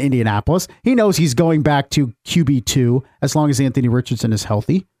in Indianapolis. He knows he's going back to QB2 as long as Anthony Richardson is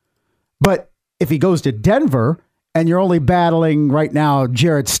healthy. But if he goes to Denver and you're only battling right now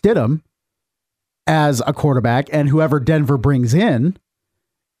Jarrett Stidham as a quarterback, and whoever Denver brings in,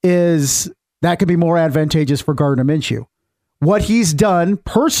 that could be more advantageous for Gardner Minshew. What he's done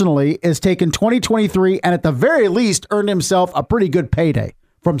personally is taken 2023 and at the very least earned himself a pretty good payday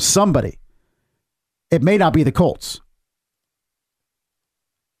from somebody. It may not be the Colts.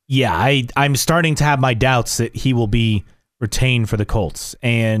 Yeah, I'm starting to have my doubts that he will be retained for the Colts.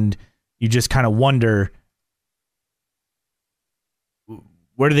 And you just kind of wonder,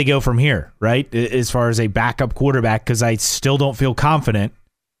 where do they go from here, right? As far as a backup quarterback, because I still don't feel confident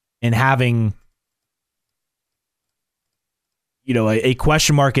in having, a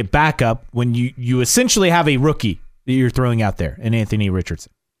question mark at backup when you essentially have a rookie that you're throwing out there in Anthony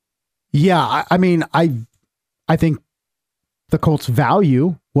Richardson. Yeah, I mean, I think the Colts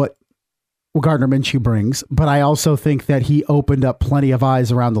value what Gardner Minshew brings, but I also think that he opened up plenty of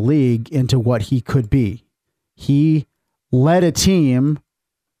eyes around the league into what he could be. He led a team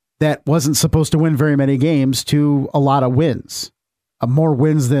that wasn't supposed to win very many games to a lot of wins, more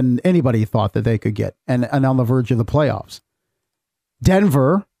wins than anybody thought that they could get, and on the verge of the playoffs.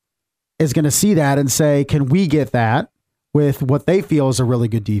 Denver is going to see that and say, can we get that with what they feel is a really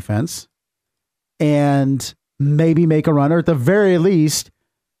good defense and maybe make a run, or at the very least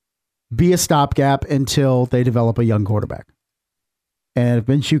be a stopgap until they develop a young quarterback. And if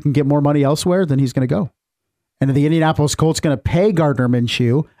Minshew can get more money elsewhere, then he's going to go. And the Indianapolis Colts going to pay Gardner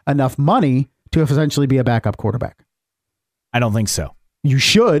Minshew enough money to essentially be a backup quarterback. I don't think so. You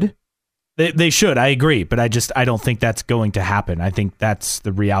should. They should. I agree. But I don't think that's going to happen. I think that's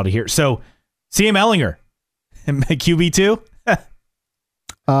the reality here. So, CM Ellinger, QB2?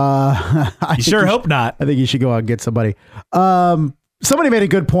 You sure hope not. I think you should go out and get somebody. Somebody made a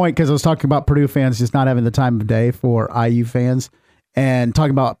good point because I was talking about Purdue fans just not having the time of day for IU fans and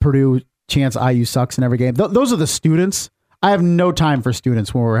talking about Purdue chance IU sucks in every game. Those are the students. I have no time for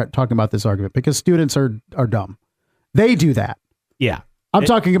students when we're talking about this argument because students are dumb. They do that. Yeah. I'm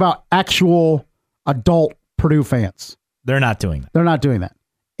talking about actual adult Purdue fans. They're not doing that. They're not doing that.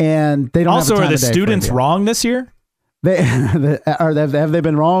 And they don't also, have are the students wrong this year? Have they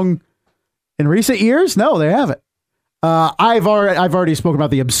been wrong In recent years, no, they haven't. I've already spoken about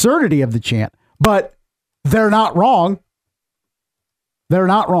the absurdity of the chant, but they're not wrong. They're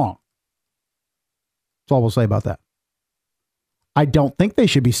not wrong. That's all we'll say about that. I don't think they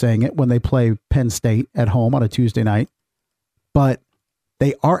should be saying it when they play Penn State at home on a Tuesday night, but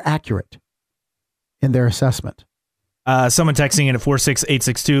they are accurate in their assessment. Someone texting in at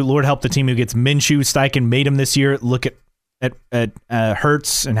 46862. Lord help the team who gets Minshew. Steichen made him this year. Look at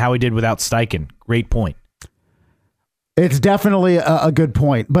Hurts and how he did without Steichen. Great point. It's definitely a good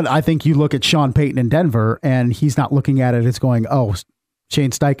point, but I think you look at Sean Payton in Denver, and he's not looking at it as going, "Oh, Shane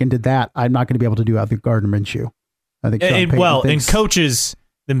Steichen did that. I'm not going to be able to do it with Gardner Minshew." I think and coaches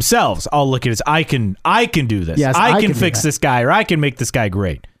themselves all look at it as I can do this. Yes, I can fix this guy, or I can make this guy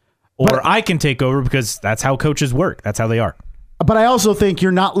great, or I can take over, because that's how coaches work. That's how they are. But I also think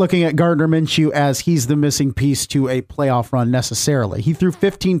you're not looking at Gardner Minshew as he's the missing piece to a playoff run necessarily. He threw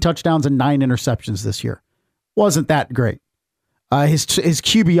 15 touchdowns and 9 interceptions this year. Wasn't that great. His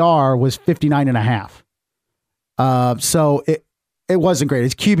QBR was 59.5. So it wasn't great.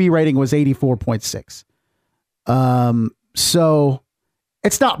 His QB rating was 84.6. So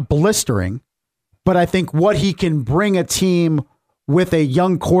it's not blistering, but I think what he can bring a team with a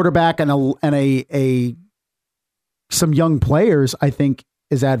young quarterback and some young players, I think,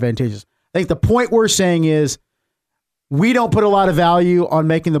 is advantageous. I think the point we're saying is we don't put a lot of value on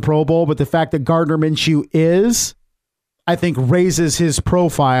making the Pro Bowl, but the fact that Gardner Minshew is, I think, raises his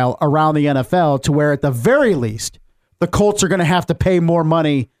profile around the NFL to where, at the very least, the Colts are going to have to pay more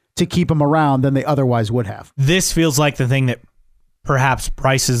money to keep him around than they otherwise would have. This feels like the thing that perhaps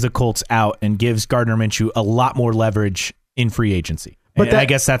prices the Colts out and gives Gardner Minshew a lot more leverage in free agency. But I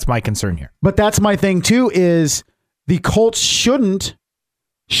guess that's my concern here. But that's my thing, too, is the Colts shouldn't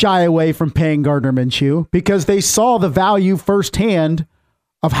shy away from paying Gardner Minshew because they saw the value firsthand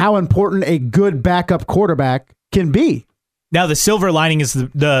of how important a good backup quarterback can be. Now, the silver lining is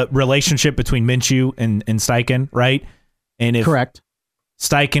the relationship between Minshew and Steichen, right? And if correct.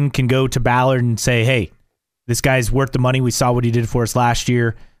 Steichen can go to Ballard and say, hey, this guy's worth the money. We saw what he did for us last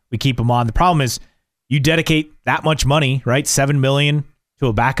year. We keep him on. The problem is you dedicate that much money, right? $7 million to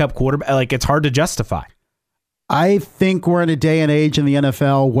a backup quarterback. Like, it's hard to justify. I think we're in a day and age in the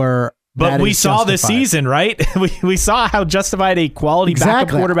NFL where but we saw this season, right? we saw how justified a quality backup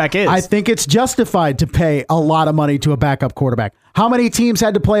quarterback is. I think it's justified to pay a lot of money to a backup quarterback. How many teams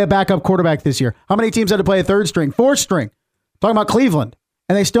had to play a backup quarterback this year? How many teams had to play a third string, fourth string? Talking about Cleveland,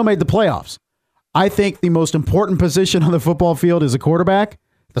 and they still made the playoffs. I think the most important position on the football field is a quarterback,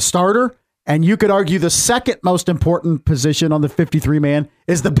 the starter, and you could argue the second most important position on the 53-man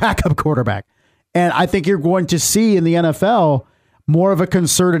is the backup quarterback. And I think you're going to see in the NFL more of a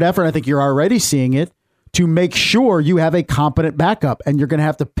concerted effort. I think you're already seeing it to make sure you have a competent backup, and you're going to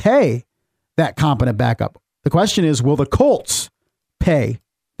have to pay that competent backup. The question is, will the Colts pay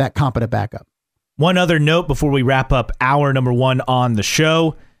that competent backup? One other note before we wrap up hour number 1 on the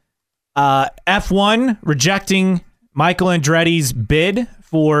show. F1 rejecting Michael Andretti's bid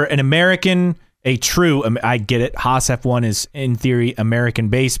for an American, I get it, Haas F1 is in theory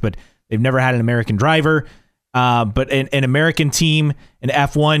American-based, but they've never had an American driver. But an American team, an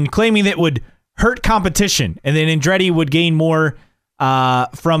F1, claiming that would hurt competition, and then Andretti would gain more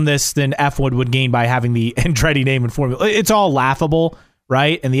from this than F1 would gain by having the Andretti name in Formula. It's all laughable,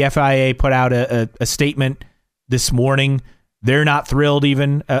 right? And the FIA put out a statement this morning. They're not thrilled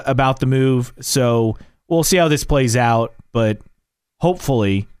even about the move, so we'll see how this plays out, but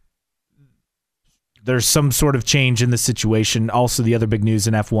hopefully there's some sort of change in the situation. Also, the other big news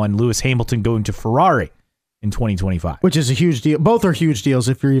in F1, Lewis Hamilton going to Ferrari in 2025. Which is a huge deal. Both are huge deals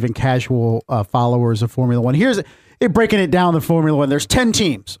if you're even casual followers of Formula One. Here's breaking it down, the Formula One. There's 10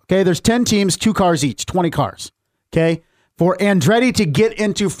 teams. Okay, there's 10 teams, 2 cars each, 20 cars. Okay, for Andretti to get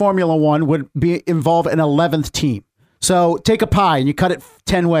into Formula One would involve an 11th team. So take a pie and you cut it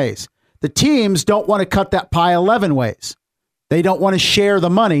 10 ways. The teams don't want to cut that pie 11 ways. They don't want to share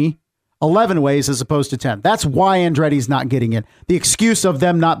the money 11 ways as opposed to 10. That's why Andretti's not getting in. The excuse of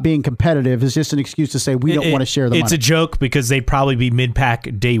them not being competitive is just an excuse to say we don't want to share the money. It's a joke because they'd probably be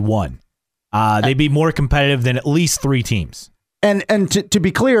mid-pack day one. They'd be more competitive than at least 3 teams. And to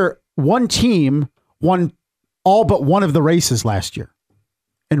be clear, one team won all but one of the races last year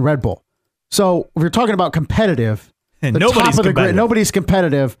in Red Bull. So if you're talking about competitive, and nobody's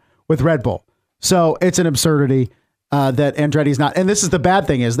competitive with Red Bull. So it's an absurdity that Andretti's not. And this is the bad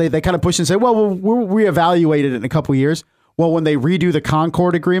thing is they kind of push and say, well, we'll reevaluate it in a couple of years. Well, when they redo the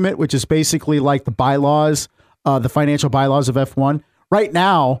Concord Agreement, which is basically like the bylaws, the financial bylaws of F1, right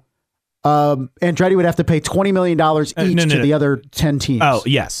now, Andretti would have to pay $20 million each to the other 10 teams. Oh,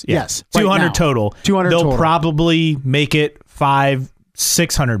 yes. 200 right total. 200 They'll total. probably make it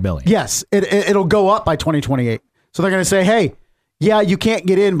 $600 million. Yes, it'll go up by 2028. So they're going to say, hey, yeah, you can't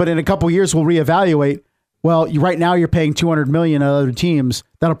get in, but in a couple of years we'll reevaluate. Well, right now you're paying $200 million at other teams.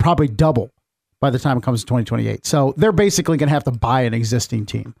 That'll probably double by the time it comes to 2028. So they're basically going to have to buy an existing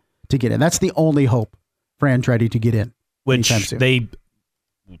team to get in. That's the only hope for Andretti to get in. Which they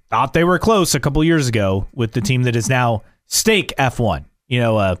thought they were close a couple years ago with the team that is now Stake F1.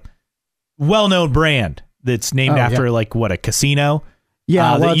 A well-known brand that's named after a casino.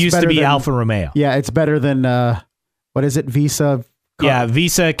 Yeah, that used to be Alfa Romeo. Yeah, it's better than what is it? Visa. Yeah,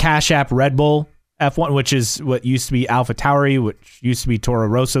 Visa, Cash App, Red Bull F1, which is what used to be Alpha Tauri, which used to be Toro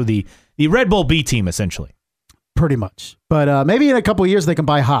Rosso, the Red Bull B team essentially. Pretty much, but maybe in a couple of years they can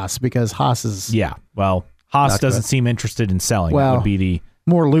buy Haas because Haas is Haas doesn't seem interested in selling. Well, that would be the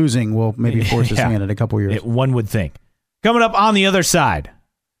more losing will maybe force his hand in a couple of years. One would think. Coming up on the other side,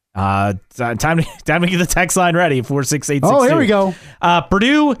 time to get the text line ready. 46862. Oh, here we go.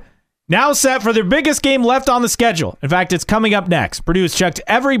 Purdue now set for their biggest game left on the schedule. In fact, it's coming up next. Purdue has checked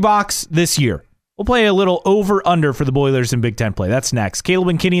every box this year. We'll play a little over-under for the Boilers in Big Ten play. That's next. Caleb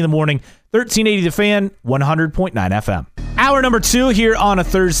and Kinney in the morning, 1380 The Fan, 100.9 FM. Hour number 2 here on a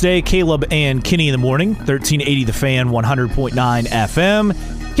Thursday. Caleb and Kinney in the morning, 1380 The Fan, 100.9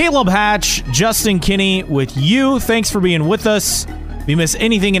 FM. Caleb Hatch, Justin Kinney with you. Thanks for being with us. If you miss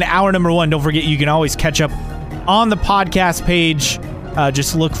anything in hour number 1, don't forget you can always catch up on the podcast page.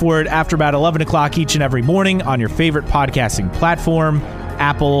 Just look for it after about 11 o'clock each and every morning on your favorite podcasting platform.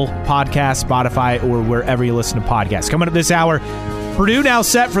 Apple Podcasts, Spotify, or wherever you listen to podcasts. Coming up this hour, Purdue now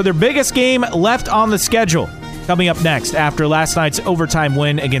set for their biggest game left on the schedule. Coming up next, after last night's overtime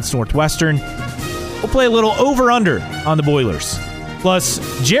win against Northwestern, we'll play a little over-under on the Boilers. Plus,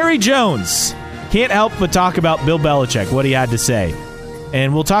 Jerry Jones can't help but talk about Bill Belichick, what he had to say.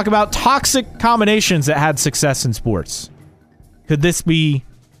 And we'll talk about toxic combinations that had success in sports. Could this be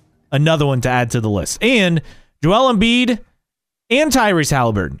another one to add to the list? And Joel Embiid and Tyrese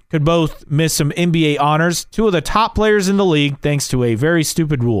Halliburton could both miss some NBA honors, two of the top players in the league, thanks to a very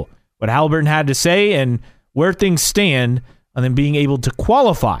stupid rule. What Halliburton had to say and where things stand on them being able to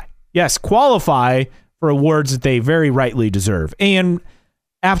qualify. Yes, qualify for awards that they very rightly deserve. And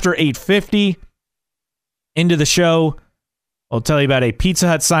after 8:50 into the show, I'll tell you about a Pizza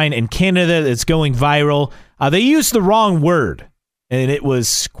Hut sign in Canada that's going viral. They used the wrong word, and it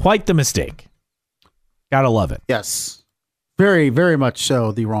was quite the mistake. Gotta love it. Yes. Very, very much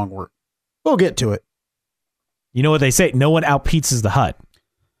so the wrong word. We'll get to it. You know what they say? No one out-pizzas the hut.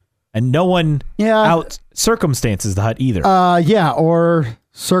 And no one out-circumstances the hut either. Or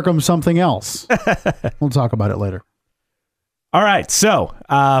something else. We'll talk about it later. All right, so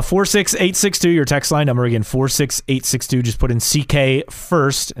 46862, your text line number again, 46862. Just put in CK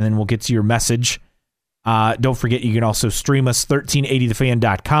first, and then we'll get to your message. Don't forget, you can also stream us,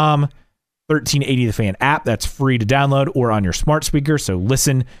 1380thefan.com. 1380 The Fan app. That's free to download or on your smart speaker. So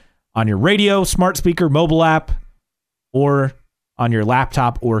listen on your radio, smart speaker, mobile app, or on your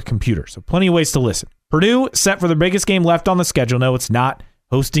laptop or computer. So plenty of ways to listen. Purdue set for the biggest game left on the schedule. No, it's not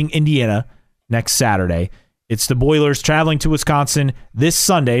hosting Indiana next Saturday. It's the Boilers traveling to Wisconsin this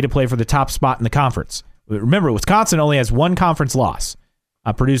Sunday to play for the top spot in the conference. Remember, Wisconsin only has one conference loss.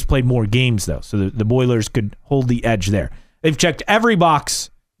 Purdue's played more games, though, so the Boilers could hold the edge there. They've checked every box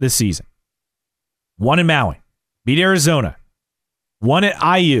this season. Won in Maui, beat Arizona, won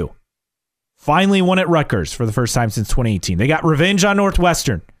at IU, finally won at Rutgers for the first time since 2018. They got revenge on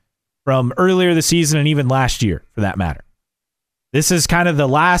Northwestern from earlier this season and even last year, for that matter. This is kind of the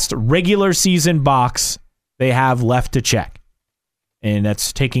last regular season box they have left to check, and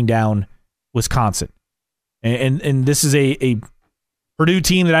that's taking down Wisconsin. And this is a Purdue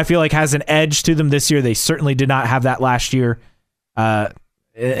team that I feel like has an edge to them this year. They certainly did not have that last year.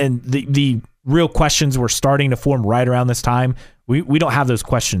 And the real questions were starting to form right around this time. We don't have those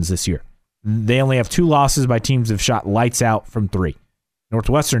questions this year. They only have 2 losses by teams that have shot lights out from 3.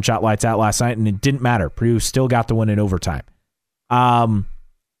 Northwestern shot lights out last night, and it didn't matter. Purdue still got the win in overtime.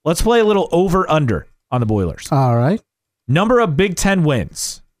 Let's play a little over-under on the Boilers. All right. Number of Big Ten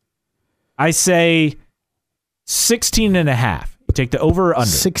wins. I say 16.5. You take the over or under.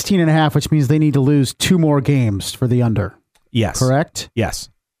 16.5, which means they need to lose 2 more games for the under. Yes. Correct? Yes.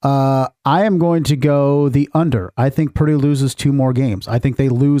 I am going to go the under. I think Purdue loses 2 more games. I think they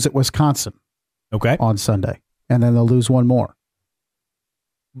lose at Wisconsin. Okay. On Sunday. And then they'll lose 1 more.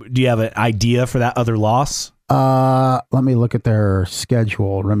 Do you have an idea for that other loss? Let me look at their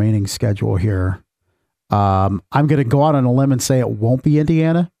remaining schedule here. I'm going to go out on a limb and say it won't be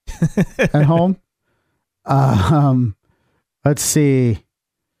Indiana. at home. Let's see.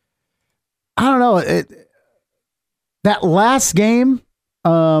 I don't know. That last game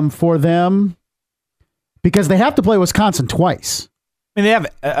for them, because they have to play Wisconsin twice. I mean, they have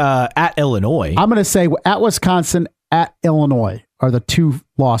at Illinois. I'm going to say at Wisconsin, at Illinois are the two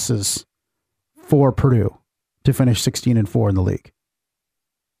losses for Purdue to finish 16-4 in the league.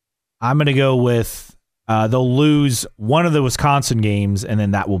 I'm going to go with they'll lose one of the Wisconsin games, and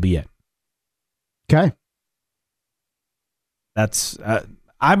then that will be it. Okay. That's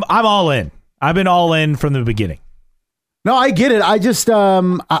I'm all in. I've been all in from the beginning. No, I get it. I just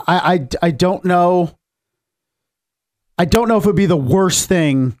I don't know. I don't know if it would be the worst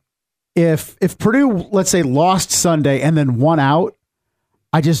thing if Purdue, let's say, lost Sunday and then won out.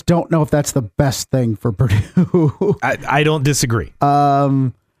 I just don't know if that's the best thing for Purdue. I don't disagree.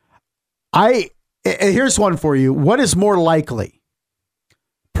 Here's one for you. What is more likely?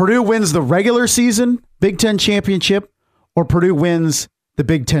 Purdue wins the regular season Big Ten championship, or Purdue wins the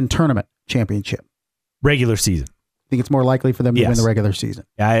Big Ten tournament championship? Regular season. Think it's more likely for them to win the regular season?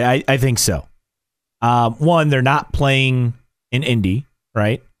 Yeah, I think so. One, they're not playing in Indy,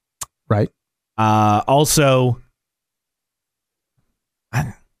 right? Right. Also,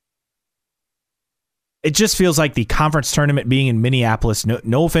 it just feels like the conference tournament being in Minneapolis,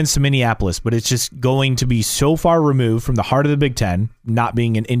 no offense to Minneapolis, but it's just going to be so far removed from the heart of the Big Ten, not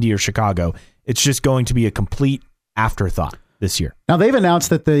being in Indy or Chicago. It's just going to be a complete afterthought this year. Now, they've announced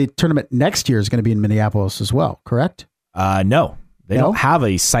that the tournament next year is going to be in Minneapolis as well, correct? No. They don't have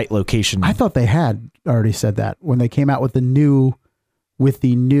a site location. I thought they had already said that when they came out with the new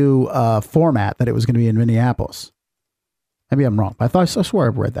format, that it was going to be in Minneapolis. Maybe I'm wrong. I swore I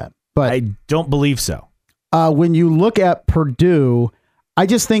read that, but I don't believe so. When you look at Purdue, I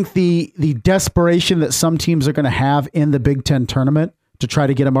just think the desperation that some teams are going to have in the Big Ten tournament to try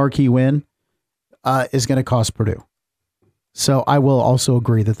to get a marquee win is going to cost Purdue. So I will also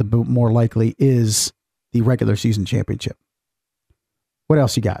agree that the more likely is the regular season championship. What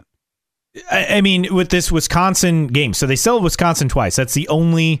else you got? I mean, with this Wisconsin game, so they still have Wisconsin twice. That's the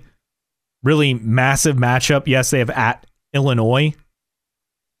only really massive matchup. Yes, they have at Illinois.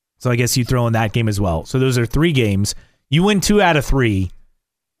 So I guess you throw in that game as well. So those are 3 games. You win 2 out of 3.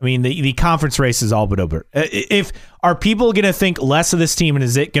 I mean, the conference race is all but over. Are people going to think less of this team, and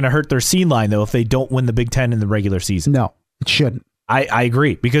is it going to hurt their seed line, though, if they don't win the Big Ten in the regular season? No, it shouldn't. I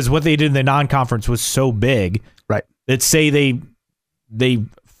agree, because what they did in the non-conference was so big. Right. That say they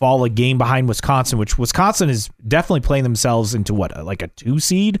fall a game behind Wisconsin, which Wisconsin is definitely playing themselves into like a 2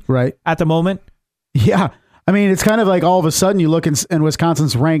 seed right at the moment. Yeah. I mean, it's kind of like all of a sudden you look and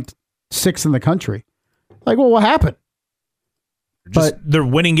Wisconsin's ranked 6th in the country. Like, well, what happened? They're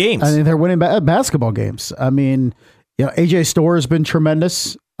winning games. I mean, they're winning basketball games. I mean, AJ Storr has been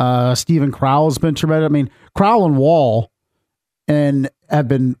tremendous. Stephen Crowell has been tremendous. I mean, Crowell and Wall have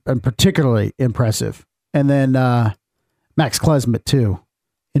been particularly impressive. And then Max Klesmit, too,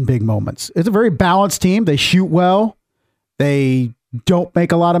 in big moments. It's a very balanced team. They shoot well. They don't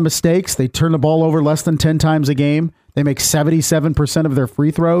make a lot of mistakes. They turn the ball over less than 10 times a game. They make 77% of their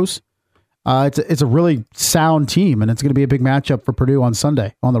free throws. It's a really sound team, and it's going to be a big matchup for Purdue on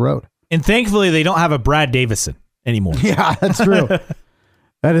Sunday on the road. And thankfully, they don't have a Brad Davison anymore. Yeah, that's true.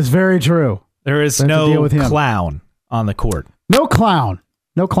 That is very true. There is no clown on the court. No clown.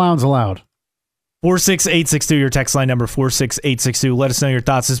 No clowns allowed. 46862, your text line number 46862. Let us know your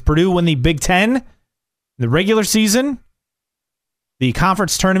thoughts. Does Purdue win the Big Ten, the regular season, the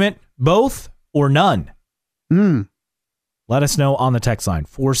conference tournament, both or none? Let us know on the text line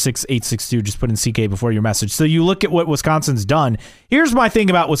 46862. Just put in CK before your message. So you look at what Wisconsin's done. Here's my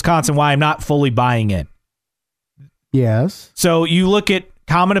thing about Wisconsin, why I'm not fully buying in. Yes. So you look at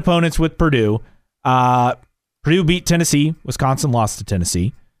common opponents with Purdue. Purdue beat Tennessee. Wisconsin lost to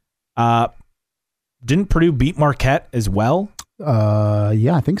Tennessee. Didn't Purdue beat Marquette as well?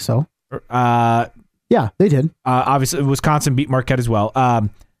 Yeah, I think so. Yeah, they did. Obviously, Wisconsin beat Marquette as well.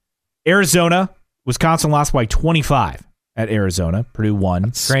 Arizona, Wisconsin lost by 25 at Arizona. Purdue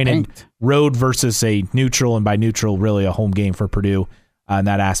won. Granted, road versus a neutral, and by neutral, really a home game for Purdue in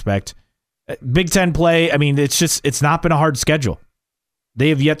that aspect. Big Ten play, I mean, it's not been a hard schedule. They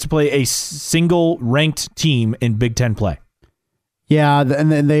have yet to play a single ranked team in Big Ten play. Yeah,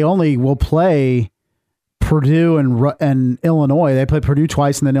 and then they only will play Purdue and Illinois. They play Purdue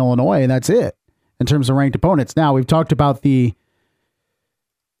twice and then Illinois, and that's it in terms of ranked opponents. Now, we've talked about the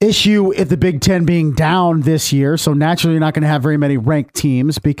issue at the Big Ten being down this year, so naturally you're not going to have very many ranked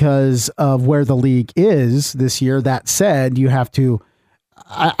teams because of where the league is this year. That said, you have to...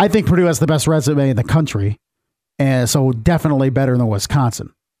 I think Purdue has the best resume in the country, and so definitely better than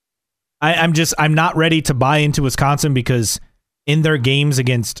Wisconsin. I'm not ready to buy into Wisconsin because in their games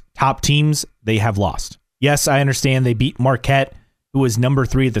against top teams, they have lost. Yes, I understand they beat Marquette, who was number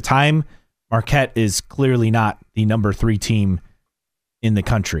 3 at the time. Marquette is clearly not the number 3 team in the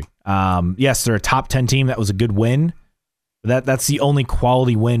country. Yes, they're a top 10 team. That was a good win. But that's the only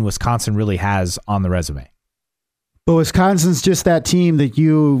quality win Wisconsin really has on the resume. But Wisconsin's just that team that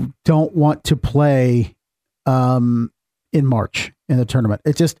you don't want to play in March in the tournament.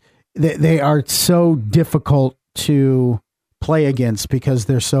 It's just they are so difficult to play against because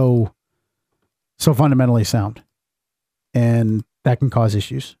they're so fundamentally sound, and that can cause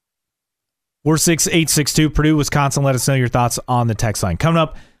issues. 46862 Purdue, Wisconsin. Let us know your thoughts on the text line. Coming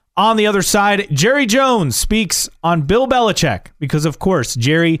up on the other side, Jerry Jones speaks on Bill Belichick because, of course,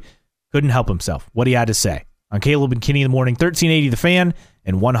 Jerry couldn't help himself. What he had to say on Caleb and Kinney in the morning, 1380 The Fan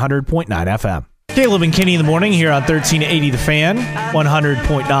and 100.9 FM. Caleb and Kinney in the morning here on 1380 The Fan,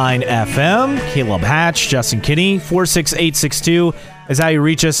 100.9 FM. Caleb Hatch, Justin Kinney, 46862 is how you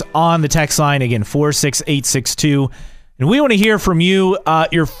reach us on the text line. Again, 46862. And we want to hear from you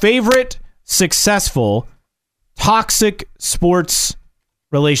your favorite successful toxic sports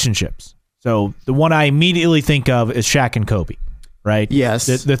relationships. So the one I immediately think of is Shaq and Kobe, right? Yes.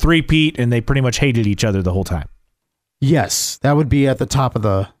 The three-peat, and they pretty much hated each other the whole time. Yes, that would be at the top of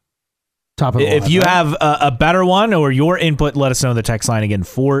the If you have a better one or your input, let us know on the text line. Again,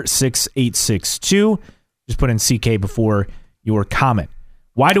 46862. Just put in CK before your comment.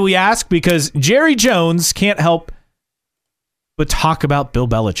 Why do we ask? Because Jerry Jones can't help but talk about Bill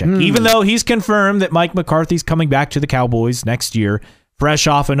Belichick. Even though he's confirmed that Mike McCarthy's coming back to the Cowboys next year, fresh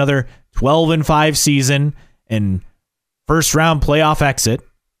off another 12-5 season and first-round playoff exit.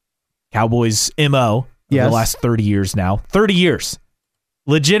 Cowboys' MO the last 30 years now. 30 years.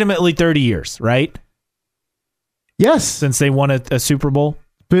 Legitimately 30 years, right? Yes. Since they won a Super Bowl.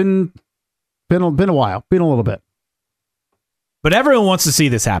 Been a while. Been a little bit. But everyone wants to see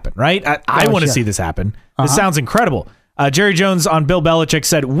this happen, right? I want to see this happen. This sounds incredible. Jerry Jones on Bill Belichick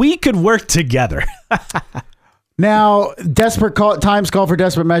said, we could work together. Now, desperate times call for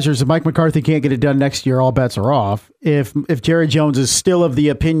desperate measures. If Mike McCarthy can't get it done next year, all bets are off. If Jerry Jones is still of the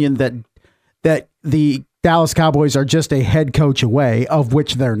opinion that the Dallas Cowboys are just a head coach away, of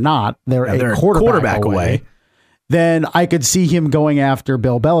which they're not, they're a quarterback away, then I could see him going after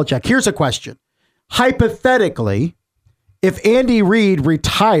Bill Belichick. Here's a question. Hypothetically, if Andy Reid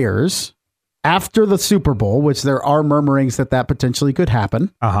retires after the Super Bowl, which there are murmurings that potentially could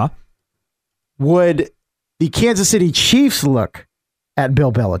happen, would the Kansas City Chiefs look at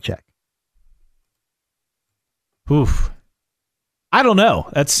Bill Belichick? Oof. I don't know.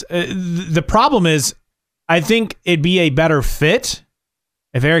 That's the problem is, I think it'd be a better fit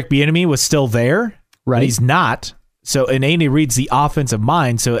if Eric Bieniemy was still there. Right. But he's not. So, and Andy Reid's the offensive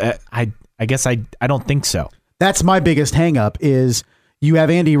mind. So I guess I don't think so. That's my biggest hang up is you have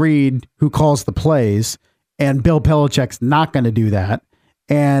Andy Reid who calls the plays and Bill Belichick's not going to do that.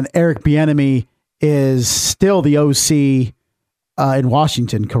 And Eric Bieniemy is still the OC in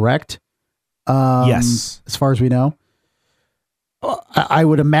Washington, correct? Yes. As far as we know. I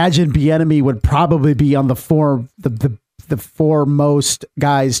would imagine Bieniemy would probably be on the foremost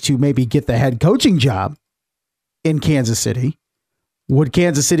guys to maybe get the head coaching job in Kansas City. Would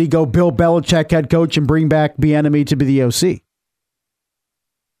Kansas City go Bill Belichick head coach and bring back Bieniemy to be the OC?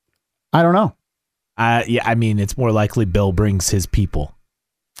 I don't know. Yeah, I mean, it's more likely Bill brings his people.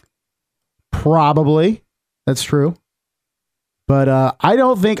 Probably. That's true. But I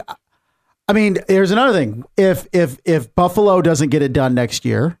don't think... I mean, here's another thing. If Buffalo doesn't get it done next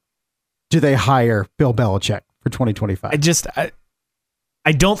year, do they hire Bill Belichick for 2025?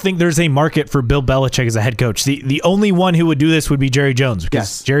 I don't think there's a market for Bill Belichick as a head coach. The only one who would do this would be Jerry Jones,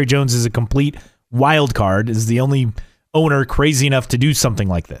 because Jerry Jones is a complete wild card, is the only owner crazy enough to do something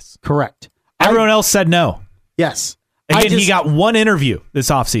like this. Correct. Everyone else said no. Yes. Again, he got one interview this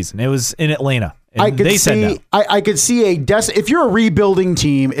offseason. It was in Atlanta. Said no. I could see if you're a rebuilding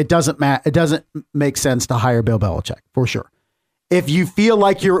team, it doesn't make sense to hire Bill Belichick for sure. If you feel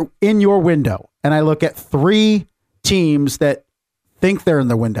like you're in your window, and I look at 3 teams that think they're in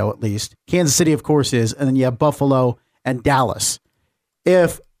the window at least, Kansas City, of course, is, and then you have Buffalo and Dallas.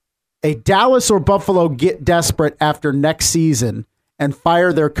 If a Dallas or Buffalo get desperate after next season and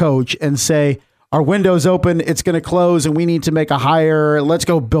fire their coach and say, our window's open, it's going to close, and we need to make a hire. Let's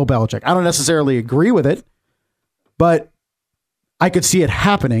go Bill Belichick. I don't necessarily agree with it, but I could see it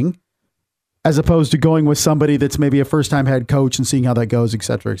happening as opposed to going with somebody that's maybe a first-time head coach and seeing how that goes, et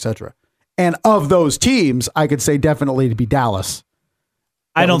cetera, et cetera. And of those teams, I could say definitely to be Dallas.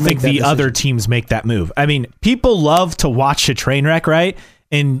 I don't think the other teams make that move. I mean, people love to watch a train wreck, right?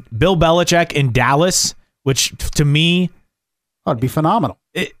 And Bill Belichick in Dallas, which to me, it'd be phenomenal.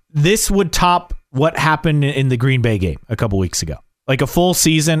 This would top what happened in the Green Bay game a couple weeks ago. Like a full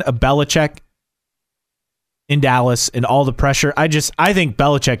season of Belichick in Dallas and all the pressure. I think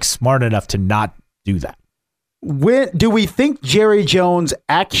Belichick's smart enough to not do that. Do we think Jerry Jones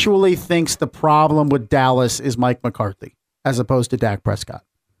actually thinks the problem with Dallas is Mike McCarthy as opposed to Dak Prescott?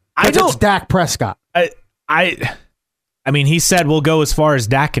 It's Dak Prescott. I mean, he said we'll go as far as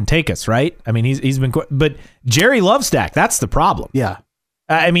Dak can take us, right? I mean, he's been, but Jerry loves Dak. That's the problem. Yeah.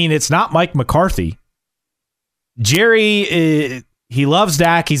 I mean, it's not Mike McCarthy. Jerry, he loves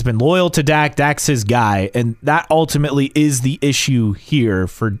Dak. He's been loyal to Dak. Dak's his guy, and that ultimately is the issue here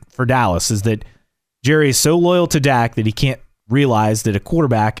for Dallas. Is that Jerry is so loyal to Dak that he can't realize that a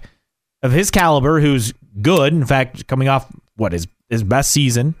quarterback of his caliber, who's good, in fact, coming off his best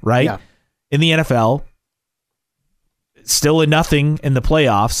season, right, in the NFL, still a nothing in the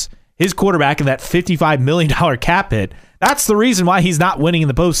playoffs. His quarterback in that $55 million cap hit, that's the reason why he's not winning in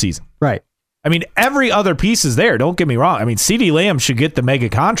the postseason. Right. I mean, every other piece is there. Don't get me wrong. I mean, CeeDee Lamb should get the mega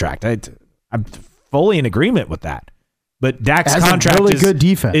contract. I'm fully in agreement with that. But Dak's contract really good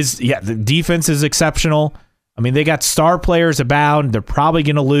defense. The defense is exceptional. I mean, they got star players abound. They're probably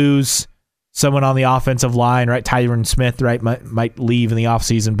going to lose someone on the offensive line, right? Tyron Smith, right, might leave in the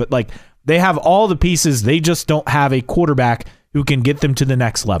offseason. But, like, they have all the pieces. They just don't have a quarterback who can get them to the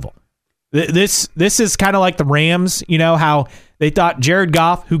next level. This is kind of like the Rams, you know, how they thought Jared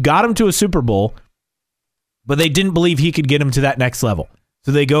Goff, who got him to a Super Bowl, but they didn't believe he could get him to that next level.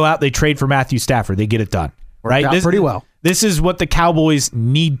 So they go out, they trade for Matthew Stafford. They get it done. Right? Worked out pretty well. This is what the Cowboys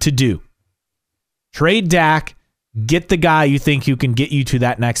need to do. Trade Dak, get the guy you think who can get you to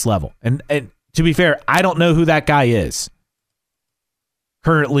that next level. And to be fair, I don't know who that guy is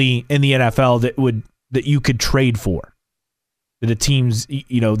currently in the NFL that you could trade for. The teams,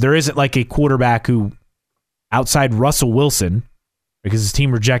 you know, there isn't like a quarterback who, outside Russell Wilson, because his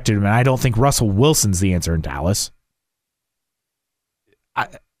team rejected him, and I don't think Russell Wilson's the answer in Dallas.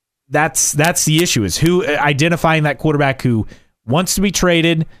 That's the issue, is who identifying that quarterback who wants to be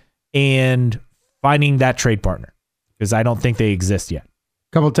traded and finding that trade partner, because I don't think they exist yet.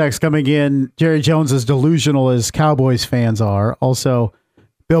 Couple of texts coming in. Jerry Jones is delusional as Cowboys fans are. Also,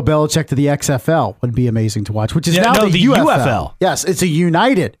 Bill Belichick to the XFL would be amazing to watch, which is now the UFL. Yes, it's a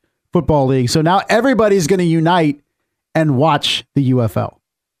united football league. So now everybody's going to unite and watch the UFL,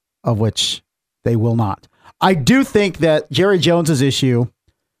 of which they will not. I do think that Jerry Jones's issue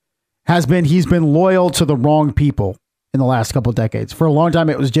has been he's been loyal to the wrong people in the last couple of decades. For a long time,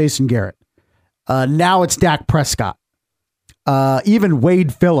 it was Jason Garrett. Now it's Dak Prescott. Even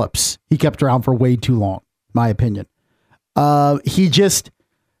Wade Phillips, he kept around for way too long, my opinion.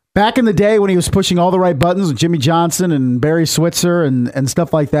 Back in the day when he was pushing all the right buttons with Jimmy Johnson and Barry Switzer and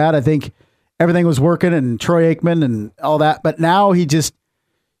stuff like that, I think everything was working, and Troy Aikman and all that. But now he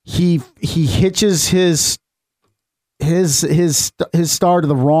hitches his star to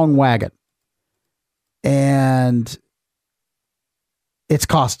the wrong wagon, and it's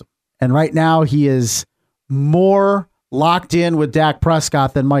cost him. And right now he is more locked in with Dak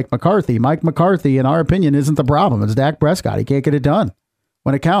Prescott than Mike McCarthy. Mike McCarthy, in our opinion, isn't the problem. It's Dak Prescott. He can't get it done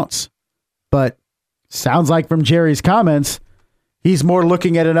when it counts. But sounds like from Jerry's comments, he's more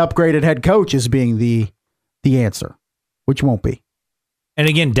looking at an upgraded head coach as being the answer, which won't be. And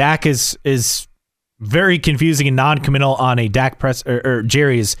again, Dak is very confusing and non-committal on a Dak or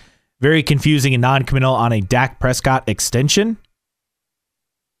Jerry is very confusing and non-committal on a Dak Prescott extension.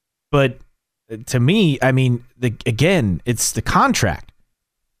 But to me, I mean, it's the contract.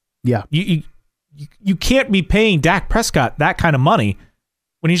 Yeah. You can't be paying Dak Prescott that kind of money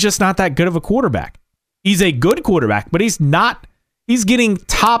when he's just not that good of a quarterback. He's a good quarterback, but he's getting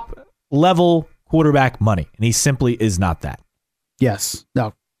top level quarterback money, and he simply is not that. Yes.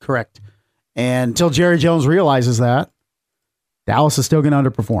 No, correct. And until Jerry Jones realizes that, Dallas is still going to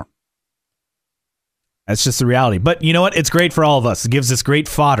underperform. That's just the reality. But you know what? It's great for all of us. It gives us great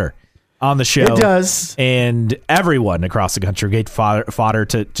fodder on the show. It does. And everyone across the country, great fodder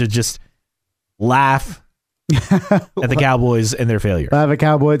to just laugh at the Cowboys and their failure. I have a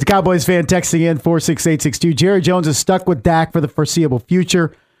Cowboys fan texting in 46862. Jerry Jones is stuck with Dak for the foreseeable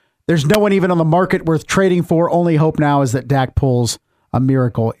future. There's no one even on the market worth trading for. Only hope now is that Dak pulls a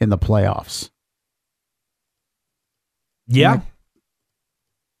miracle in the playoffs. Yeah.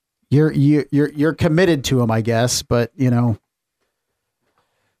 You're committed to him, I guess, but you know,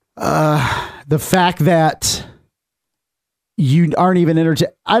 the fact that you aren't even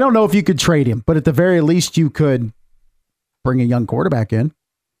I don't know if you could trade him, but at the very least you could bring a young quarterback in.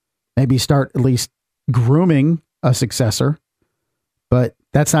 Maybe start at least grooming a successor, but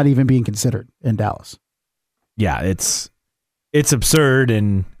that's not even being considered in Dallas. Yeah, it's absurd.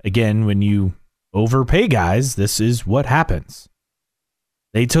 And again, when you overpay guys, this is what happens.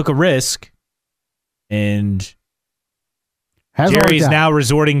 They took a risk, and Jerry's now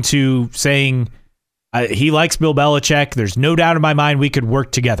resorting to saying he likes Bill Belichick. There's no doubt in my mind we could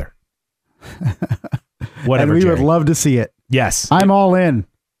work together. Whatever, and we Jerry. would love to see it. Yes. I'm all in.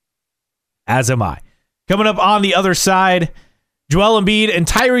 As am I. Coming up on the other side, Joel Embiid and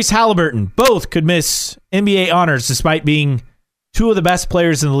Tyrese Halliburton both could miss NBA honors despite being two of the best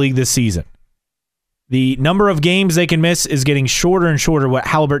players in the league this season. The number of games they can miss is getting shorter and shorter. What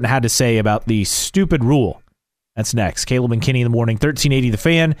Halliburton had to say about the stupid rule. That's next. Caleb and Kenny in the morning, 1380 The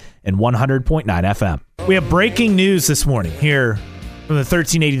Fan and 100.9 FM. We have breaking news this morning here from the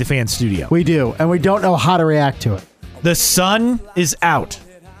 1380 The Fan studio. We do, and we don't know how to react to it. The sun is out.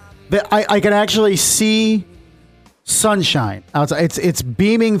 I can actually see sunshine outside. It's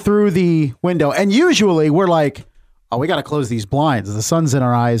beaming through the window, and usually we're like, oh, we got to close these blinds. The sun's in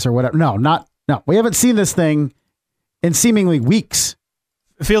our eyes or whatever. No. We haven't seen this thing in seemingly weeks.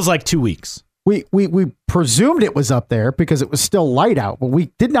 It feels like 2 weeks. We presumed it was up there because it was still light out, but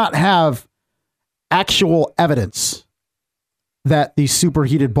we did not have actual evidence that the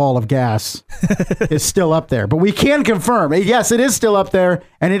superheated ball of gas is still up there. But we can confirm, yes, it is still up there,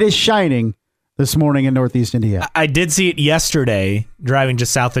 and it is shining this morning in Northeast Indiana. I did see it yesterday, driving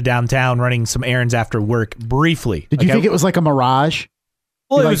just south of downtown, running some errands after work briefly. Did you think it was like a mirage?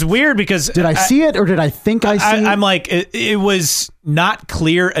 Well, it was weird because... Did I see it, or did I think I see it? I'm like, it was not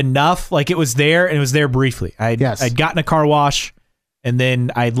clear enough. Like, it was there, and it was there briefly. I'd gotten a car wash, and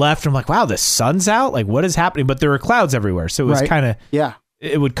then I left. I'm like, wow, the sun's out? Like, what is happening? But there were clouds everywhere, so it was kind of... Yeah.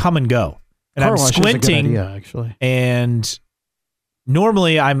 It would come and go. And car I'm wash squinting, is a good idea, actually. And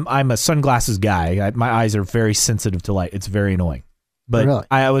normally I'm a sunglasses guy. My eyes are very sensitive to light. It's very annoying. But really?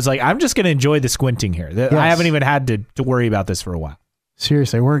 I was like, I'm just going to enjoy the squinting here. Yes. I haven't even had to worry about this for a while.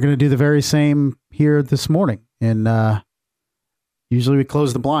 Seriously, we're going to do the very same here this morning. And usually we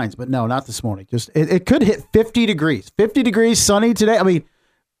close the blinds, but no, not this morning. Just it could hit 50 degrees. 50 degrees, sunny today. I mean,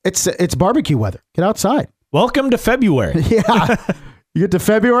 it's barbecue weather. Get outside. Welcome to February. Yeah. You get to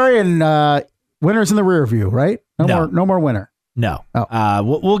February and winter's in the rear view, right? No more winter. No. Oh.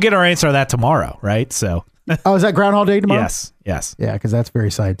 We'll get our answer on that tomorrow, right? So. Oh, is that Groundhog Day tomorrow? Yes. Yeah, because that's very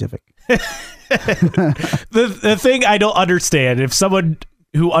scientific. The thing I don't understand, if someone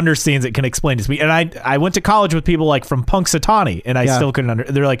who understands it can explain it to me, and I went to college with people like from Punxsutawney, and I still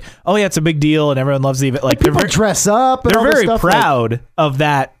couldn't they're like, oh yeah, it's a big deal, and everyone loves the event. Like people dress up. And they're all very stuff proud of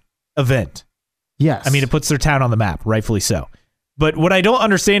that event. Yes. I mean, it puts their town on the map, rightfully so. But what I don't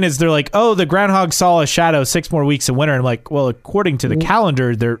understand is they're like, oh, the groundhog saw a shadow 6 more weeks of winter. And I'm like, well, according to the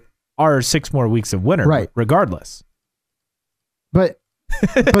calendar, there are 6 more weeks of winter, right? Regardless. But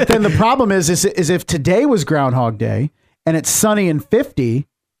then the problem is if today was Groundhog Day and it's sunny and 50,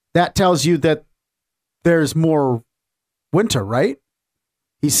 that tells you that there's more winter, right?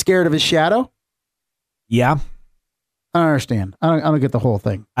 He's scared of his shadow. Yeah. I don't understand. I don't get the whole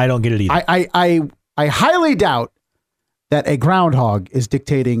thing. I don't get it either. I highly doubt that a groundhog is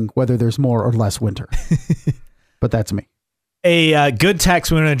dictating whether there's more or less winter. But that's me. A good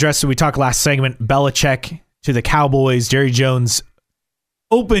text we want to address. So we talked last segment, Belichick to the Cowboys. Jerry Jones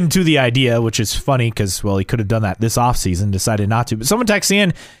open to the idea, which is funny because, well, he could have done that this offseason, decided not to. But someone texts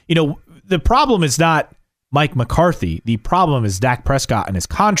in, the problem is not Mike McCarthy. The problem is Dak Prescott and his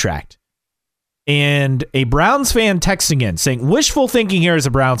contract. And a Browns fan texting in saying, wishful thinking here as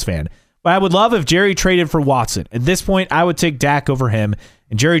a Browns fan, but I would love if Jerry traded for Watson. At this point, I would take Dak over him,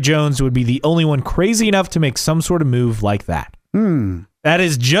 and Jerry Jones would be the only one crazy enough to make some sort of move like that. That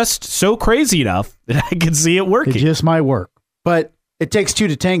is just so crazy enough that I can see it working. It just might work. But it takes two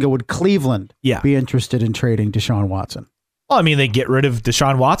to tango. Would Cleveland be interested in trading Deshaun Watson? Well, I mean, they get rid of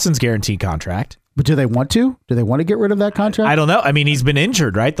Deshaun Watson's guaranteed contract. But do they want to? Do they want to get rid of that contract? I don't know. I mean, he's been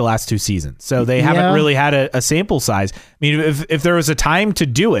injured, right, the last 2 seasons. So they haven't really had a sample size. I mean, if there was a time to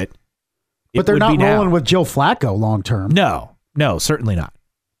do it, but they're not rolling with Joe Flacco long term. No, certainly not.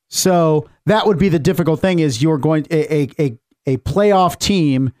 So that would be the difficult thing is you're going a playoff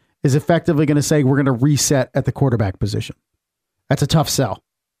team is effectively going to say we're going to reset at the quarterback position. That's a tough sell.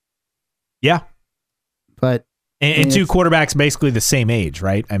 Yeah. But and 2 quarterbacks basically the same age,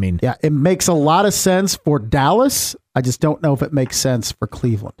 right? I mean, yeah, it makes a lot of sense for Dallas. I just don't know if it makes sense for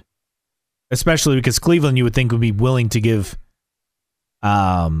Cleveland. Especially because Cleveland you would think would be willing to give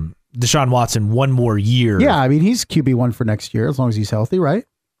Deshaun Watson 1 more year. Yeah, I mean, he's QB1 for next year as long as he's healthy, right?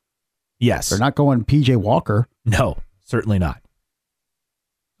 Yes. They're not going PJ Walker. No, certainly not.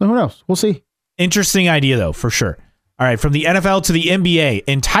 So who knows? We'll see. Interesting idea, though, for sure. All right, from the NFL to the NBA,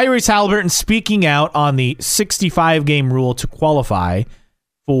 and Tyrese Halliburton speaking out on the 65-game rule to qualify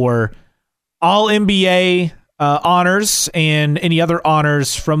for all NBA honors and any other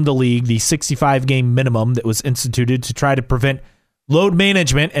honors from the league, the 65-game minimum that was instituted to try to prevent load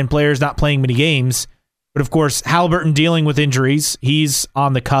management and players not playing many games. But, of course, Halliburton dealing with injuries. He's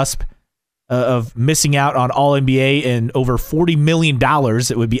on the cusp of missing out on All-NBA and over $40 million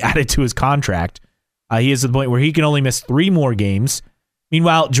that would be added to his contract. He is at the point where he can only miss 3 more games.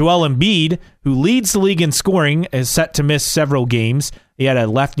 Meanwhile, Joel Embiid, who leads the league in scoring, is set to miss several games. He had a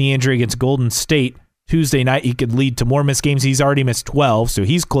left knee injury against Golden State Tuesday night. He could lead to more missed games. He's already missed 12, so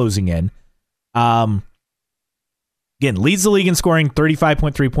he's closing in. Again, leads the league in scoring,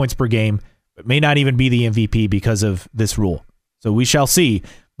 35.3 points per game, but may not even be the MVP because of this rule. So we shall see.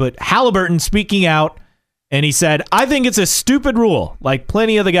 But Halliburton speaking out, and he said, I think it's a stupid rule, like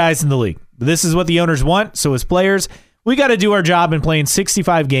plenty of the guys in the league. This is what the owners want, so as players, we got to do our job in playing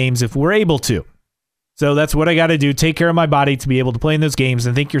 65 games if we're able to. So that's what I got to do, take care of my body to be able to play in those games.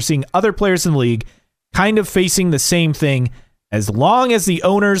 And I think you're seeing other players in the league kind of facing the same thing as long as the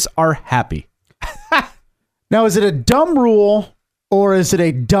owners are happy. Now, is it a dumb rule or is it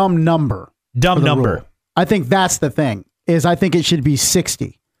a dumb number? Dumb number. Rule? I think that's the thing, is I think it should be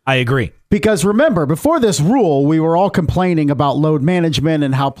 60. I agree. Because remember, before this rule, we were all complaining about load management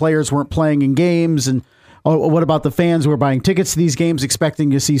and how players weren't playing in games. And what about the fans who are buying tickets to these games expecting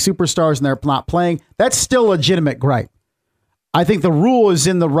to see superstars and they're not playing? That's still a legitimate gripe. I think the rule is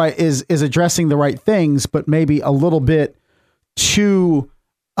in the right is addressing the right things, but maybe a little bit too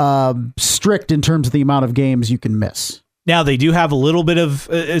strict in terms of the amount of games you can miss. Now, they do have a little bit of,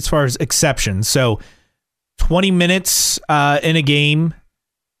 as far as exceptions. So 20 minutes in a game,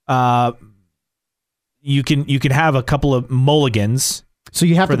 you can have a couple of mulligans. So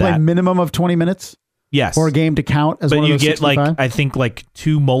you have to play a minimum of 20 minutes? Yes. For a game to count as one of those 65? But you get, I think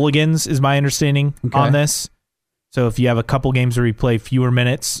 2 mulligans is my understanding on this. So if you have a couple games where you play fewer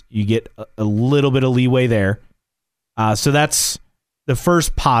minutes, you get a little bit of leeway there. So that's the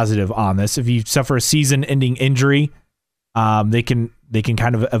first positive on this. If you suffer a season-ending injury, they can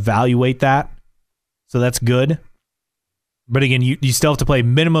kind of evaluate that. So that's good. But again, you still have to play a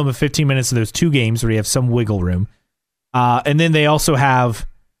minimum of 15 minutes of those 2 games where you have some wiggle room. And then they also have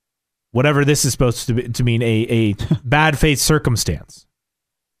whatever this is supposed to mean, a bad faith circumstance.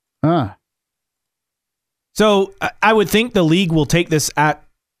 So I would think the league will take this at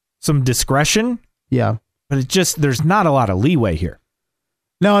some discretion. Yeah. But there's not a lot of leeway here.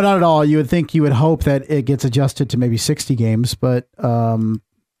 No, not at all. You would hope that it gets adjusted to maybe 60 games, but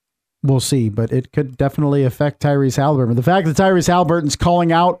we'll see. But it could definitely affect Tyrese Halliburton. The fact that Tyrese Halliburton's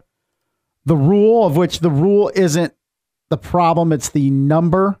calling out the rule, of which the rule isn't the problem, it's the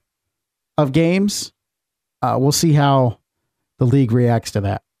number of games. We'll see how the league reacts to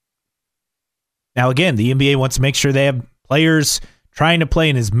that. Now, again, the NBA wants to make sure they have players trying to play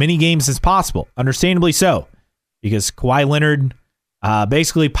in as many games as possible. Understandably so, because Kawhi Leonard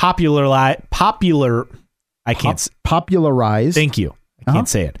basically popularized. Thank you. I can't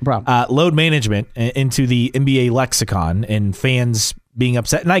say it. Load management into the NBA lexicon, and fans being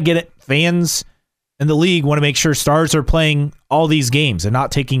upset. And I get it. Fans in the league want to make sure stars are playing all these games and not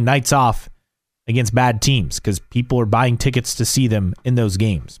taking nights off against bad teams because people are buying tickets to see them in those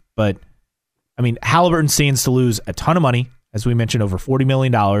games. But, I mean, Halliburton stands to lose a ton of money, as we mentioned, over $40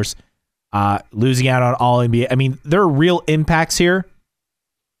 million, losing out on all NBA. I mean, there are real impacts here.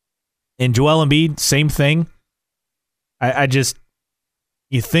 And Joel Embiid, same thing.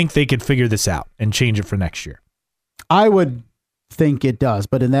 You think they could figure this out and change it for next year? I would think it does,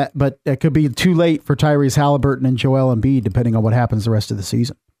 but it could be too late for Tyrese Halliburton and Joel Embiid, depending on what happens the rest of the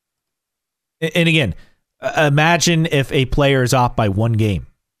season. And again, imagine if a player is off by 1 game.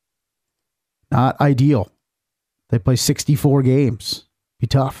 Not ideal. They play 64 games. Be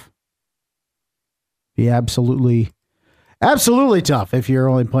tough. Be absolutely tough if you're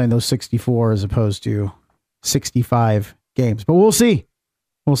only playing those 64 as opposed to 65 games. But we'll see.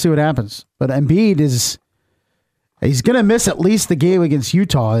 We'll see what happens. But Embiid he's going to miss at least the game against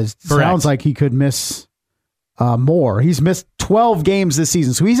Utah. It sounds like he could miss more. He's missed 12 games this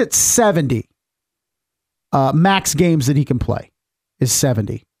season, so he's at 70. Max games that he can play is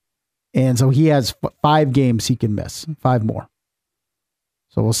 70. And so he has 5 games he can miss, 5 more.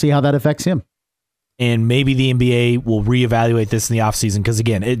 So we'll see how that affects him. And maybe the NBA will reevaluate this in the offseason because,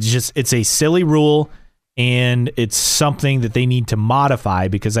 again, it's a silly rule and it's something that they need to modify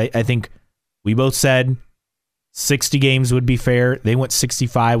because I think we both said 60 games would be fair. They went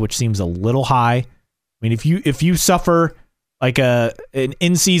 65, which seems a little high. I mean, if you suffer like an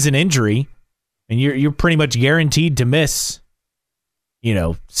in-season injury, and you're pretty much guaranteed to miss,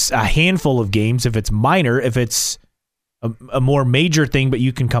 a handful of games. If it's minor, if it's a more major thing, but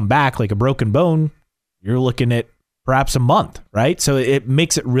you can come back, like a broken bone, you're looking at perhaps a month, right? So it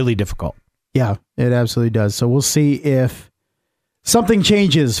makes it really difficult. Yeah, it absolutely does. So we'll see if something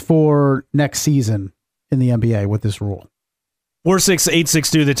changes for next season in the NBA with this rule.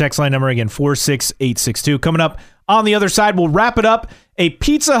 46862, the text line number again, 46862. Coming up on the other side, we'll wrap it up. A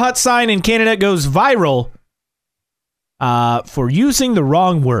Pizza Hut sign in Canada goes viral for using the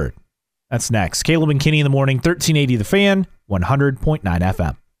wrong word. That's next. Caleb and Kenny in the morning, 1380 The Fan, 100.9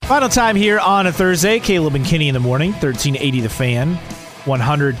 FM. Final time here on a Thursday. Caleb and Kenny in the morning, 1380 The Fan,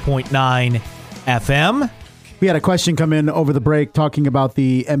 100.9 FM. We had a question come in over the break talking about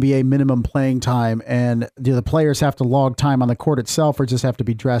the NBA minimum playing time, and do the players have to log time on the court itself or just have to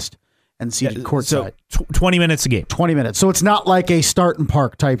be dressed and seated courtside? So 20 minutes a game. 20 minutes. So it's not like a start and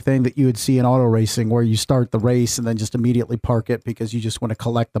park type thing that you would see in auto racing where you start the race and then just immediately park it because you just want to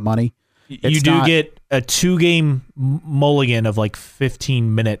collect the money. You get a 2-game mulligan of like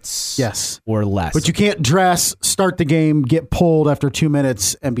 15 minutes or less. But you can't dress, start the game, get pulled after 2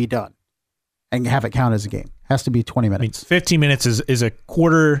 minutes, and be done. And have it count as a game. Has to be 20 minutes. 15 minutes is a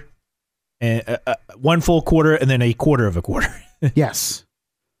quarter, one full quarter, and then a quarter of a quarter. Yes.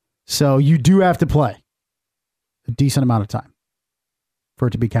 So you do have to play a decent amount of time for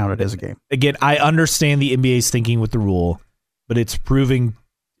it to be counted as a game. Again, I understand the NBA's thinking with the rule, but it's proving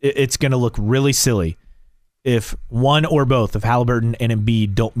it's going to look really silly if one or both of Halliburton and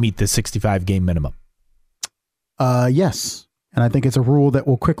Embiid don't meet the 65-game minimum. Yes. And I think it's a rule that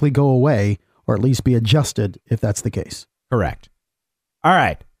will quickly go away, or at least be adjusted if that's the case. Correct. All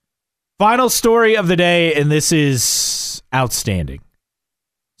right. Final story of the day, and this is outstanding.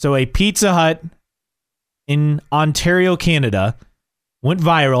 So a Pizza Hut in Ontario, Canada, went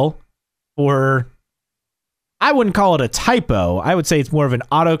viral for, I wouldn't call it a typo. I would say it's more of an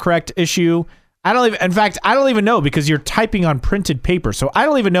autocorrect issue. I don't even know because you're typing on printed paper. So I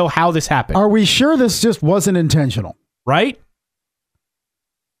don't even know how this happened. Are we sure this just wasn't intentional? Right?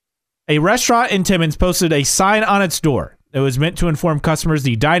 A restaurant in Timmins posted a sign on its door that was meant to inform customers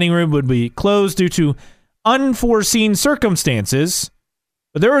the dining room would be closed due to unforeseen circumstances.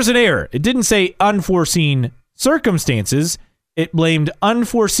 But there was an error. It didn't say unforeseen circumstances. It blamed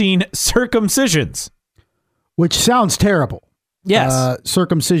unforeseen circumcisions. Which sounds terrible. Yes.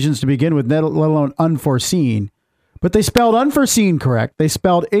 Circumcisions to begin with, let alone unforeseen. But they spelled unforeseen correct. They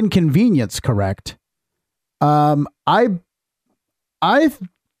spelled inconvenience correct. I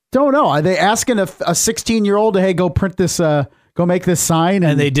don't know. Are they asking a 16-year-old to, hey, go print this, go make this sign?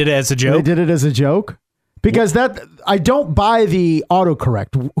 And they did it as a joke? They did it as a joke? Because I don't buy the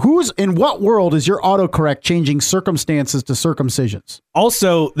autocorrect. In what world is your autocorrect changing circumstances to circumcisions?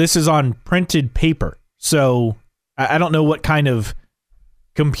 Also, this is on printed paper. So I don't know what kind of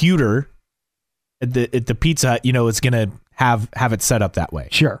computer at the Pizza Hut, is going to have it set up that way.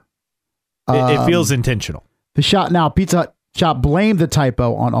 Sure. It feels intentional. The Pizza Hut shop blamed the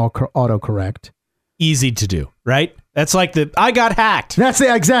typo on autocorrect. Easy to do, right? That's like I got hacked. That's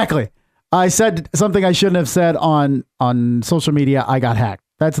it, exactly. I said something I shouldn't have said on social media. I got hacked.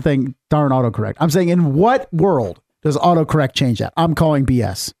 That's the thing. Darn autocorrect. I'm saying, in what world does autocorrect change that? I'm calling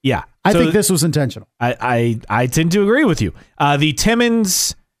BS. Yeah. I think this was intentional. I tend to agree with you. The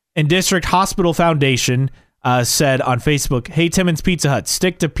Timmins and District Hospital Foundation said on Facebook, "Hey, Timmins Pizza Hut,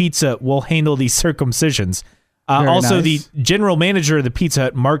 stick to pizza. We'll handle these circumcisions." Also, nice. The general manager of the Pizza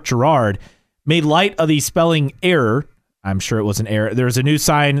Hut, Mark Gerard, made light of the spelling error. I'm sure it was an error. There was a new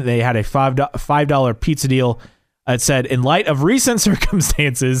sign. They had a $5 pizza deal. It said, "In light of recent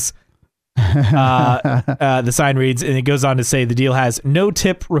circumstances," the sign reads, and it goes on to say the deal has no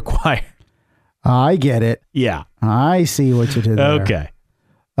tip required. I get it. Yeah. I see what you did there. Okay.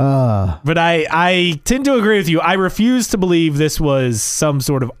 But I tend to agree with you. I refuse to believe this was some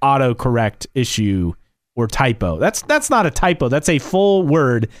sort of autocorrect issue or typo. That's not a typo. That's a full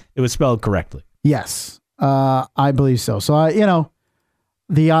word. It was spelled correctly. Yes. I believe so. So,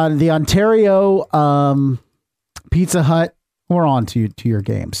 the Ontario Pizza Hut, we're on to your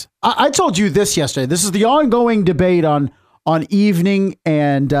games. I told you this yesterday. This is the ongoing debate on evening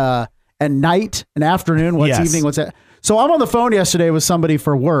and night and afternoon. What's evening? What's that? So I'm on the phone yesterday with somebody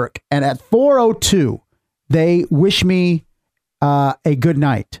for work, and at 4:02, they wish me a good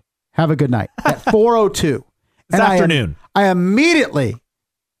night. Have a good night. At 4:02. It's afternoon. I immediately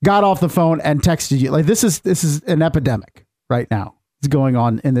got off the phone and texted you. Like, this is an epidemic right now. It's going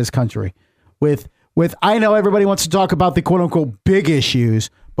on in this country with I know everybody wants to talk about the quote unquote big issues,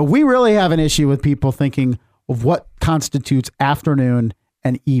 but we really have an issue with people thinking of what constitutes afternoon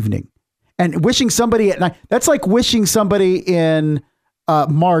and evening. And wishing somebody at night, that's like wishing somebody in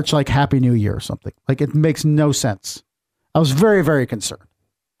March, like Happy New Year or something. Like, it makes no sense. I was very, very concerned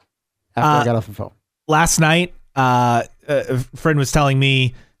after I got off the phone. Last night, a friend was telling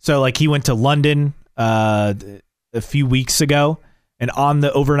me, so like he went to London a few weeks ago, and on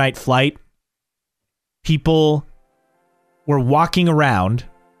the overnight flight, people were walking around,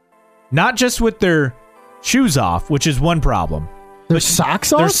 not just with their shoes off, which is one problem. Their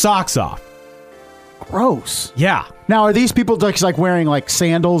socks off? Their socks off. Gross. Yeah. Now, are these people just like wearing like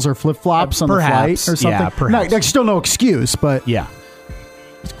sandals or flip-flops on the flight or something? Yeah, perhaps. No, there's still no excuse, but yeah,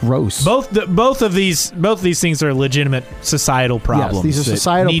 it's gross. Both of these things are legitimate societal problems. Yes, these are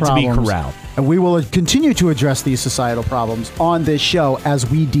societal need problems. To be corralled. And we will continue to address these societal problems on this show as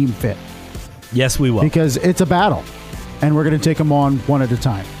we deem fit. Yes, we will. Because it's a battle, and we're going to take them on one at a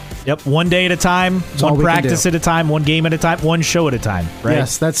time. Yep, one day at a time, one practice at a time, one game at a time, one show at a time, right?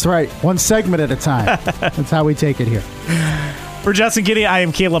 Yes, that's right. One segment at a time. That's how we take it here. For Justin Kinney, I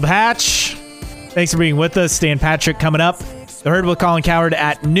am Caleb Hatch. Thanks for being with us. Stan Patrick coming up. The Herd with Colin Cowherd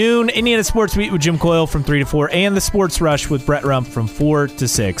at noon. Indiana Sports Beat with Jim Coyle from 3 to 4. And the Sports Rush with Brett Rump from 4 to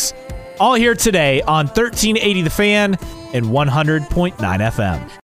 6. All here today on 1380 The Fan and 100.9 FM.